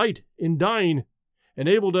 Their light, in dying,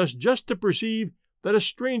 enabled us just to perceive that a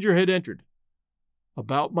stranger had entered,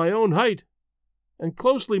 about my own height, and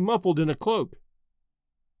closely muffled in a cloak.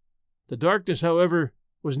 The darkness, however,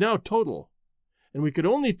 was now total, and we could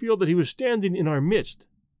only feel that he was standing in our midst.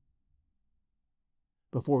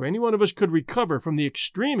 Before any one of us could recover from the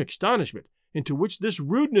extreme astonishment into which this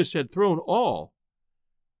rudeness had thrown all,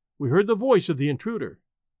 we heard the voice of the intruder.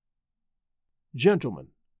 "Gentlemen,"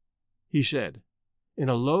 he said, in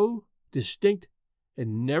a low, distinct,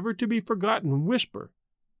 and never-to-be-forgotten whisper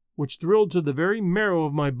which thrilled to the very marrow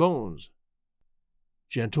of my bones,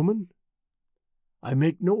 "Gentlemen, I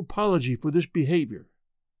make no apology for this behavior,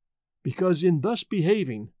 because in thus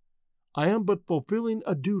behaving I am but fulfilling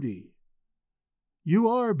a duty. You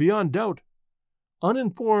are, beyond doubt,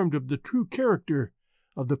 uninformed of the true character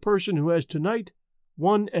of the person who has tonight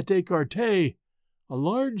won at écarté a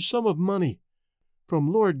large sum of money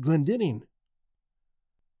from Lord Glendinning.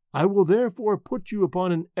 I will therefore put you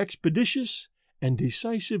upon an expeditious and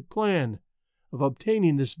decisive plan of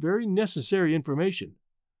obtaining this very necessary information.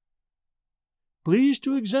 Please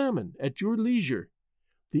to examine at your leisure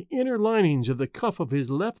the inner linings of the cuff of his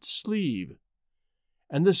left sleeve,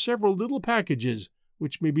 and the several little packages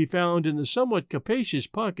which may be found in the somewhat capacious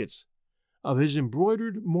pockets of his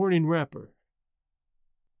embroidered morning wrapper."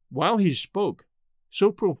 While he spoke,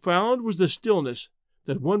 so profound was the stillness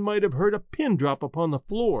that one might have heard a pin drop upon the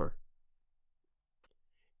floor.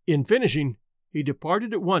 In finishing, he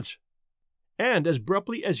departed at once, and as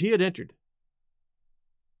abruptly as he had entered.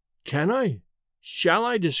 Shall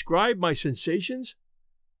I describe my sensations?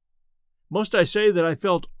 Must I say that I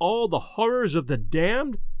felt all the horrors of the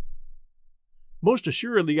damned? Most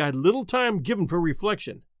assuredly I had little time given for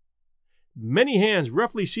reflection. Many hands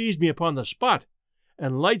roughly seized me upon the spot,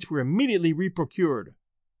 and lights were immediately reprocured.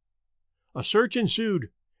 A search ensued,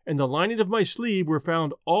 and in the lining of my sleeve were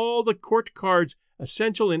found all the court cards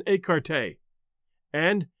essential in écarté,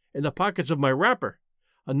 and, in the pockets of my wrapper,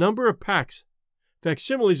 a number of packs,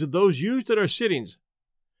 facsimiles of those used at our sittings,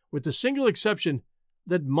 with the single exception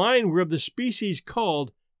that mine were of the species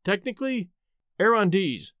called, technically,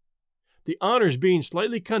 arrondies, the honors being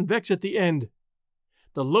slightly convex at the end,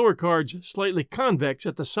 the lower cards slightly convex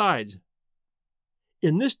at the sides.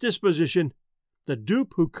 In this disposition, the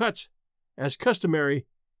dupe who cuts, as customary,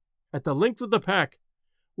 at the length of the pack,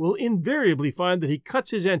 will invariably find that he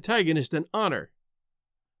cuts his antagonist in honor,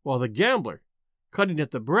 while the gambler, cutting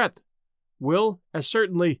at the breadth, will, as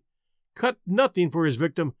certainly, cut nothing for his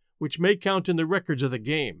victim which may count in the records of the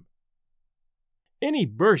game. Any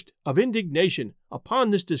burst of indignation upon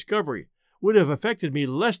this discovery would have affected me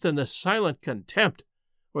less than the silent contempt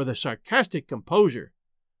or the sarcastic composure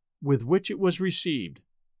with which it was received.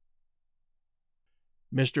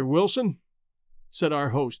 "Mr. Wilson," said our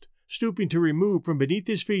host, stooping to remove from beneath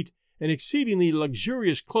his feet an exceedingly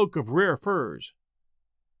luxurious cloak of rare furs,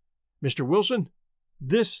 "Mr. Wilson,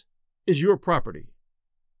 this is your property."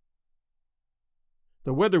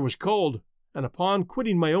 The weather was cold, and upon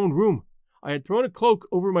quitting my own room, I had thrown a cloak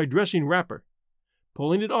over my dressing wrapper,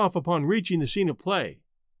 pulling it off upon reaching the scene of play.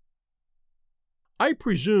 I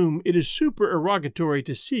presume it is supererogatory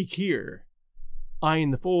to seek here,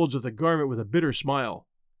 eyeing the folds of the garment with a bitter smile,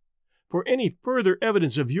 for any further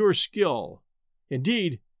evidence of your skill.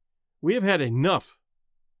 Indeed, we have had enough.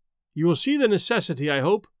 You will see the necessity, I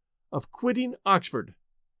hope, of quitting Oxford,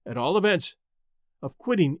 at all events, of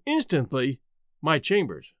quitting instantly my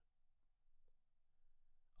chambers.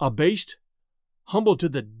 Abased, humbled to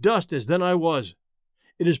the dust as then I was,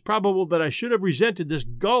 it is probable that I should have resented this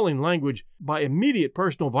galling language by immediate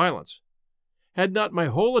personal violence, had not my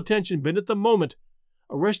whole attention been at the moment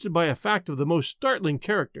arrested by a fact of the most startling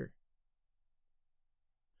character.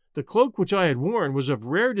 The cloak which I had worn was of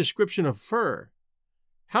rare description of fur.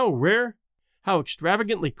 How rare, how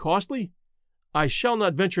extravagantly costly, I shall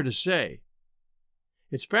not venture to say.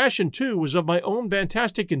 Its fashion, too, was of my own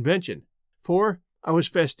fantastic invention, for I was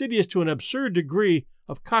fastidious to an absurd degree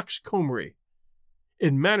of coxcombry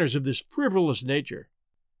in matters of this frivolous nature.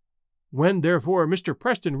 When, therefore, Mr.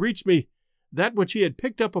 Preston reached me that which he had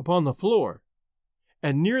picked up upon the floor,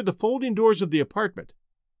 and near the folding doors of the apartment,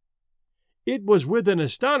 it was with an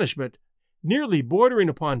astonishment nearly bordering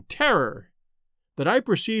upon terror that I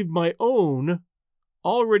perceived my own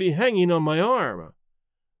already hanging on my arm,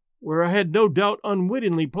 where I had no doubt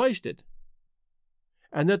unwittingly placed it,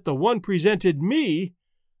 and that the one presented me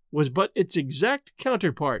was but its exact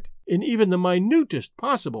counterpart in even the minutest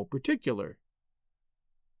possible particular.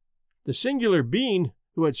 The singular being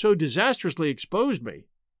who had so disastrously exposed me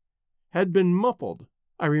had been muffled,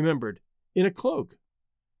 I remembered, in a cloak,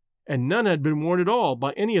 and none had been worn at all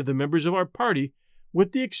by any of the members of our party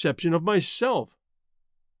with the exception of myself.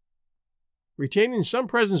 Retaining some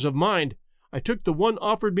presence of mind, I took the one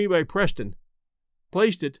offered me by Preston,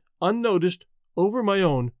 placed it, unnoticed, over my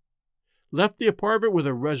own, left the apartment with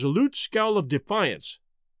a resolute scowl of defiance,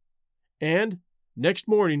 and, next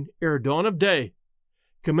morning, ere dawn of day,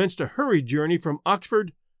 commenced a hurried journey from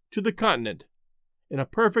Oxford to the Continent, in a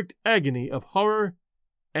perfect agony of horror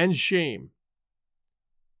and shame.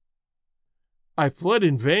 I fled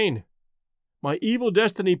in vain. My evil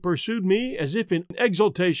destiny pursued me as if in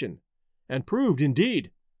exultation, and proved,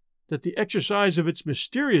 indeed, that the exercise of its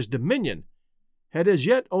mysterious dominion had as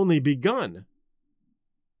yet only begun.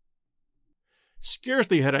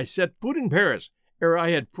 Scarcely had I set foot in Paris ere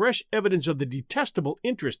I had fresh evidence of the detestable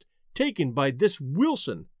interest taken by this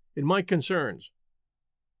Wilson in my concerns.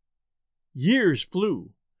 Years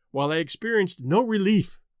flew, while I experienced no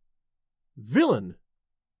relief. Villain!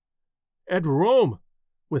 At Rome,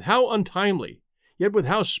 with how untimely, yet with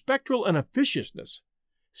how spectral an officiousness,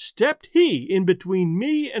 stepped he in between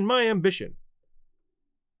me and my ambition.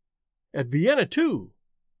 At Vienna, too,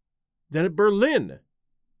 then at Berlin,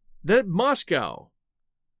 then at Moscow,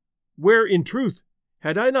 where, in truth,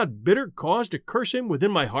 had I not bitter cause to curse him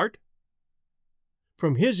within my heart?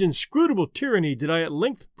 From his inscrutable tyranny did I at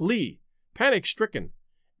length flee, panic-stricken,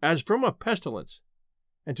 as from a pestilence,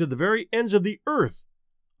 and to the very ends of the earth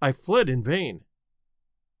I fled in vain.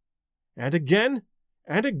 And again,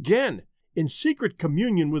 in secret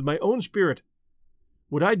communion with my own spirit,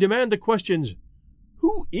 would I demand the questions,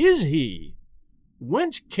 who is he?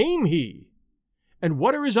 Whence came he? And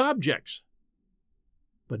what are his objects?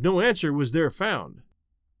 But no answer was there found.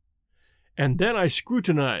 And then I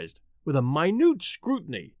scrutinized, with a minute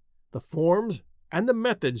scrutiny, the forms and the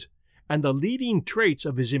methods and the leading traits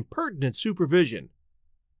of his impertinent supervision.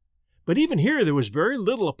 But even here there was very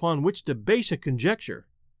little upon which to base a conjecture.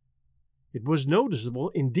 It was noticeable,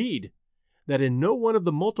 indeed, that in no one of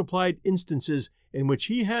the multiplied instances in which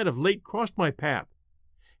he had of late crossed my path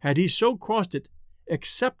had he so crossed it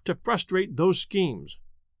except to frustrate those schemes,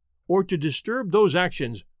 or to disturb those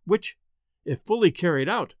actions which, if fully carried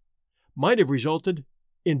out, might have resulted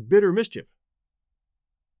in bitter mischief.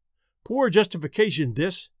 Poor justification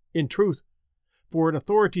this, in truth, for an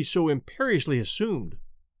authority so imperiously assumed.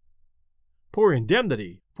 Poor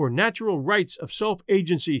indemnity for natural rights of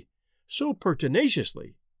self-agency so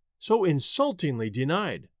pertinaciously, so insultingly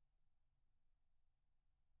denied.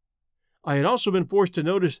 I had also been forced to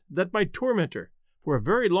notice that my tormentor, for a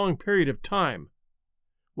very long period of time,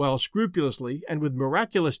 while scrupulously and with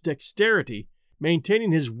miraculous dexterity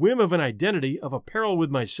maintaining his whim of an identity of apparel with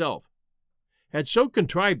myself, had so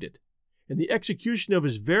contrived it, in the execution of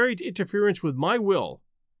his varied interference with my will,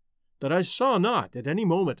 that I saw not, at any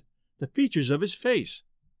moment, the features of his face.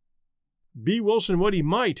 Be Wilson what he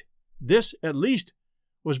might, this, at least,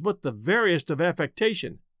 was but the veriest of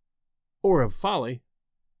affectation, or of folly.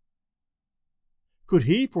 Could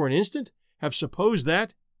he, for an instant, have supposed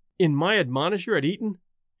that, in my admonisher at Eton,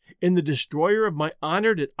 in the destroyer of my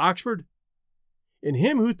honor at Oxford, in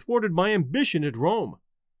him who thwarted my ambition at Rome,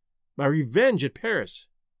 my revenge at Paris,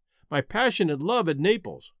 my passionate love at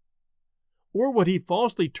Naples, or what he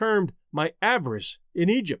falsely termed my avarice in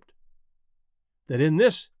Egypt, that in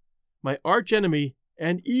this, my archenemy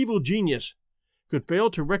and evil genius, could fail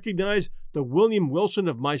to recognize the William Wilson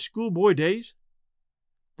of my schoolboy days?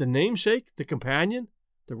 The namesake, the companion,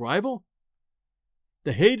 the rival?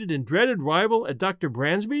 The hated and dreaded rival at Dr.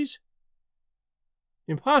 Bransby's?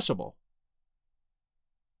 Impossible.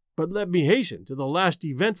 But let me hasten to the last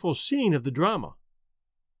eventful scene of the drama.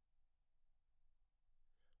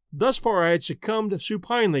 Thus far I had succumbed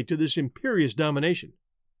supinely to this imperious domination.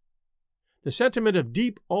 The sentiment of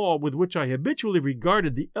deep awe with which I habitually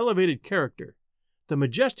regarded the elevated character, the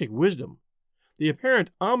majestic wisdom, the apparent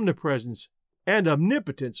omnipresence and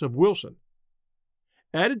omnipotence of Wilson,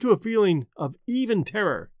 added to a feeling of even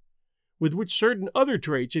terror with which certain other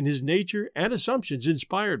traits in his nature and assumptions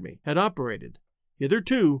inspired me, had operated,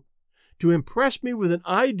 hitherto, to impress me with an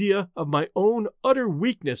idea of my own utter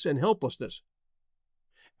weakness and helplessness,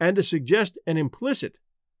 and to suggest an implicit,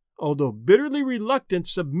 although bitterly reluctant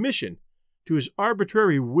submission to his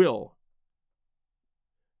arbitrary will.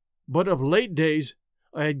 But of late days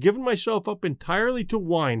I had given myself up entirely to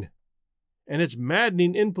wine, and its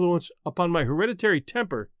maddening influence upon my hereditary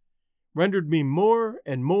temper rendered me more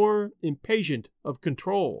and more impatient of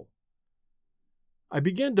control. I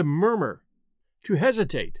began to murmur, to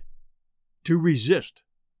hesitate, to resist.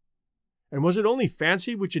 And was it only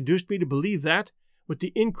fancy which induced me to believe that, with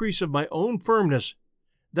the increase of my own firmness,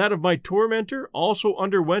 that of my tormentor also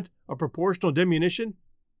underwent a proportional diminution?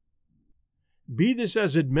 Be this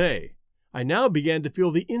as it may, I now began to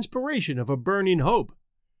feel the inspiration of a burning hope,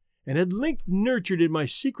 and at length nurtured in my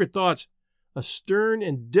secret thoughts a stern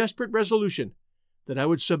and desperate resolution that I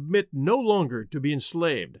would submit no longer to be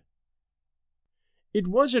enslaved. It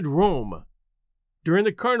was at Rome, during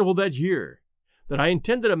the carnival that year, that I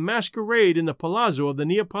intended a masquerade in the palazzo of the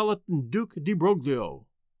Neapolitan Duke di Broglio.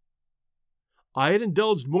 I had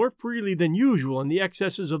indulged more freely than usual in the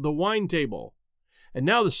excesses of the wine table, and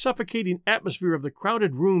now the suffocating atmosphere of the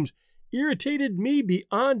crowded rooms irritated me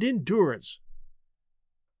beyond endurance.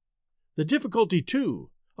 The difficulty,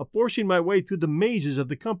 too, of forcing my way through the mazes of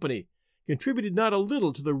the company contributed not a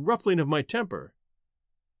little to the ruffling of my temper,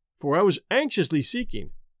 for I was anxiously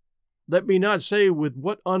seeking, let me not say with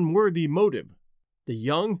what unworthy motive, the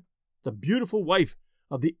young, the beautiful wife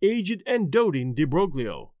of the aged and doting di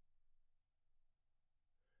Broglio.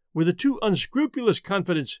 With a too unscrupulous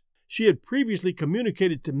confidence, she had previously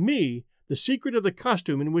communicated to me the secret of the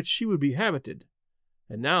costume in which she would be habited,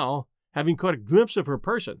 and now, having caught a glimpse of her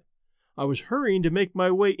person, I was hurrying to make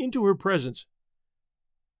my way into her presence.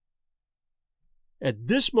 At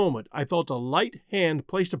this moment I felt a light hand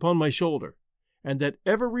placed upon my shoulder, and that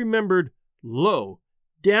ever-remembered, low,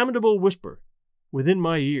 damnable whisper within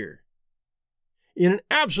my ear. In an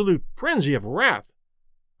absolute frenzy of wrath,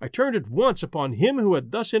 I turned at once upon him who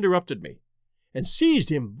had thus interrupted me, and seized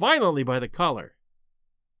him violently by the collar.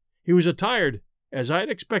 He was attired, as I had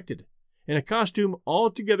expected, in a costume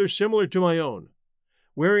altogether similar to my own,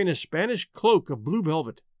 wearing a Spanish cloak of blue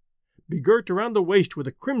velvet, begirt around the waist with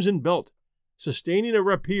a crimson belt, sustaining a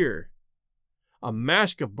rapier. A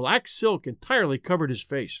mask of black silk entirely covered his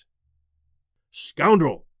face.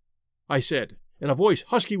 "Scoundrel!" I said, in a voice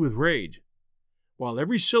husky with rage, while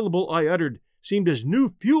every syllable I uttered seemed as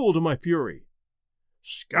new fuel to my fury.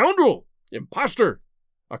 "Scoundrel! Impostor!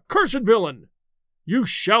 Accursed villain! You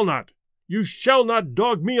shall not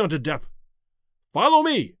dog me unto death! Follow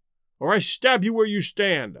me, or I stab you where you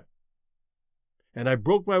stand!" And I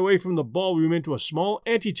broke my way from the ballroom into a small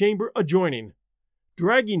antechamber adjoining,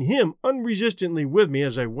 dragging him unresistingly with me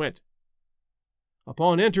as I went.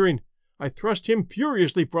 Upon entering, I thrust him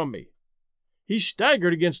furiously from me. He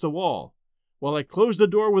staggered against the wall, while I closed the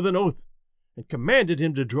door with an oath and commanded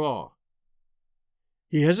him to draw.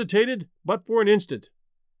 He hesitated but for an instant,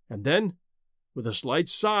 and then, with a slight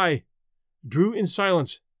sigh, drew in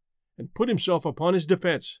silence and put himself upon his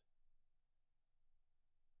defense.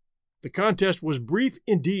 The contest was brief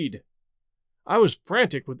indeed. I was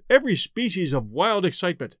frantic with every species of wild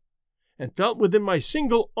excitement, and felt within my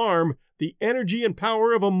single arm the energy and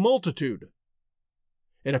power of a multitude.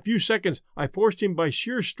 In a few seconds I forced him by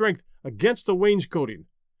sheer strength against the wainscoting,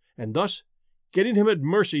 and thus, getting him at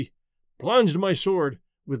mercy, plunged my sword,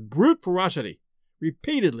 with brute ferocity,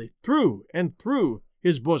 repeatedly through and through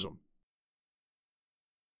his bosom.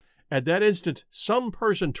 At that instant some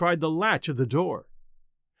person tried the latch of the door.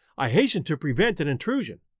 I hastened to prevent an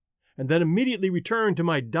intrusion, and then immediately returned to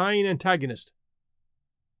my dying antagonist.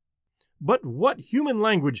 But what human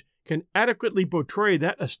language can adequately portray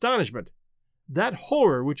that astonishment, that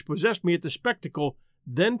horror which possessed me at the spectacle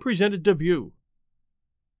then presented to view?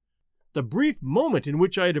 The brief moment in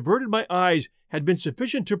which I had averted my eyes had been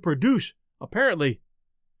sufficient to produce, apparently,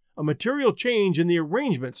 a material change in the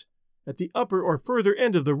arrangements at the upper or further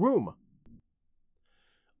end of the room.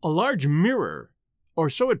 A large mirror, or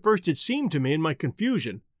so at first it seemed to me in my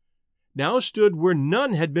confusion, now stood where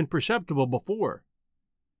none had been perceptible before,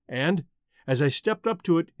 and, as I stepped up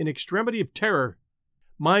to it in extremity of terror,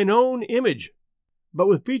 mine own image, but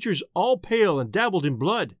with features all pale and dabbled in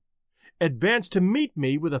blood, advanced to meet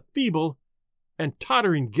me with a feeble and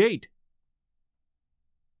tottering gait.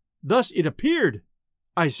 Thus it appeared,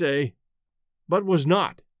 I say, but was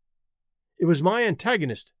not. It was my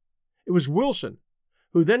antagonist. It was Wilson,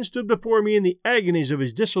 who then stood before me in the agonies of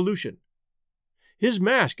his dissolution. His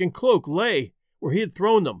mask and cloak lay where he had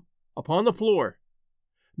thrown them, upon the floor.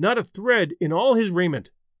 Not a thread in all his raiment,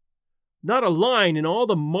 not a line in all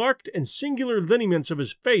the marked and singular lineaments of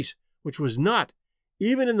his face which was not,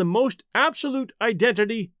 even in the most absolute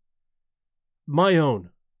identity, my own.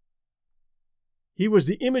 He was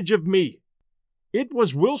the image of me. It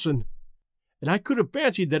was Wilson, and I could have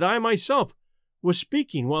fancied that I myself was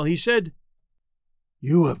speaking while he said,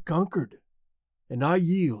 "You have conquered, and I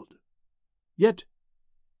yield. Yet,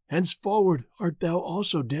 henceforward art thou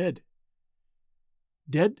also dead.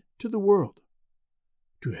 Dead to the world,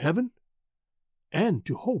 to heaven, and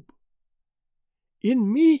to hope.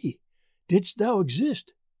 In me didst thou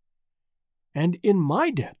exist, and in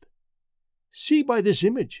my death, see by this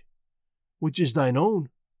image, which is thine own,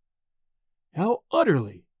 how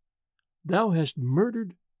utterly thou hast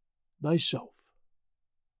murdered thyself."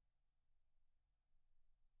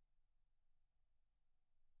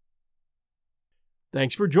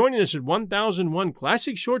 Thanks for joining us at 1001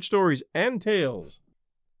 Classic Short Stories and Tales.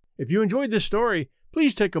 If you enjoyed this story,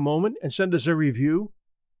 please take a moment and send us a review.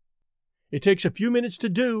 It takes a few minutes to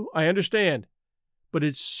do, I understand, but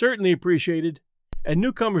it's certainly appreciated, and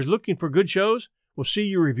newcomers looking for good shows will see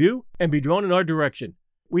your review and be drawn in our direction.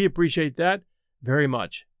 We appreciate that very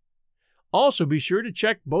much. Also, be sure to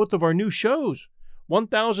check both of our new shows,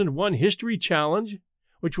 1001 History Challenge,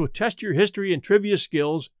 which will test your history and trivia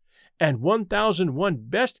skills, and 1001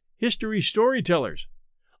 Best History Storytellers,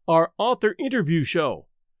 our author interview show,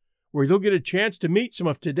 where you'll get a chance to meet some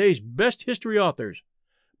of today's best history authors.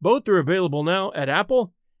 Both are available now at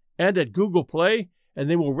Apple and at Google Play, and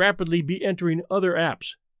they will rapidly be entering other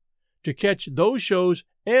apps. To catch those shows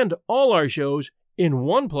and all our shows in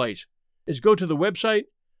one place is go to the website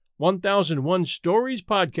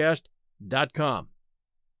 1001storiespodcast.com.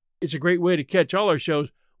 It's a great way to catch all our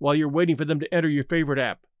shows while you're waiting for them to enter your favorite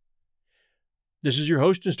app. This is your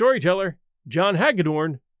host and storyteller, John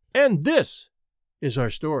Hagedorn, and this is our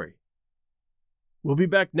story. We'll be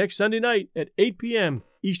back next Sunday night at 8 p.m.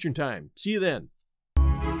 Eastern Time. See you then.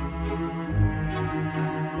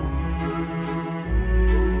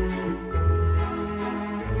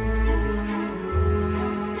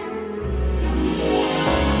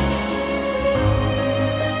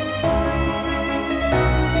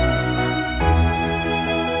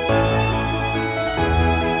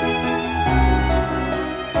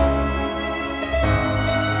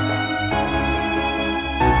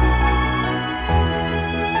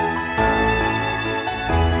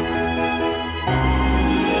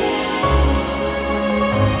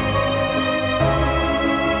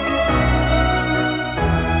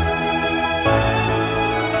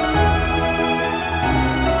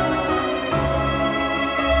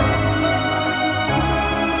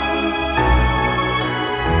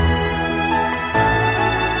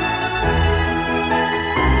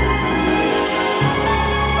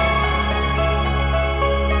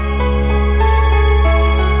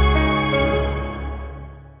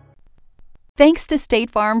 Thanks to State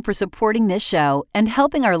Farm for supporting this show and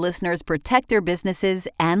helping our listeners protect their businesses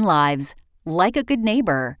and lives. Like a good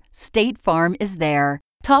neighbor, State Farm is there.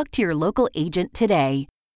 Talk to your local agent today.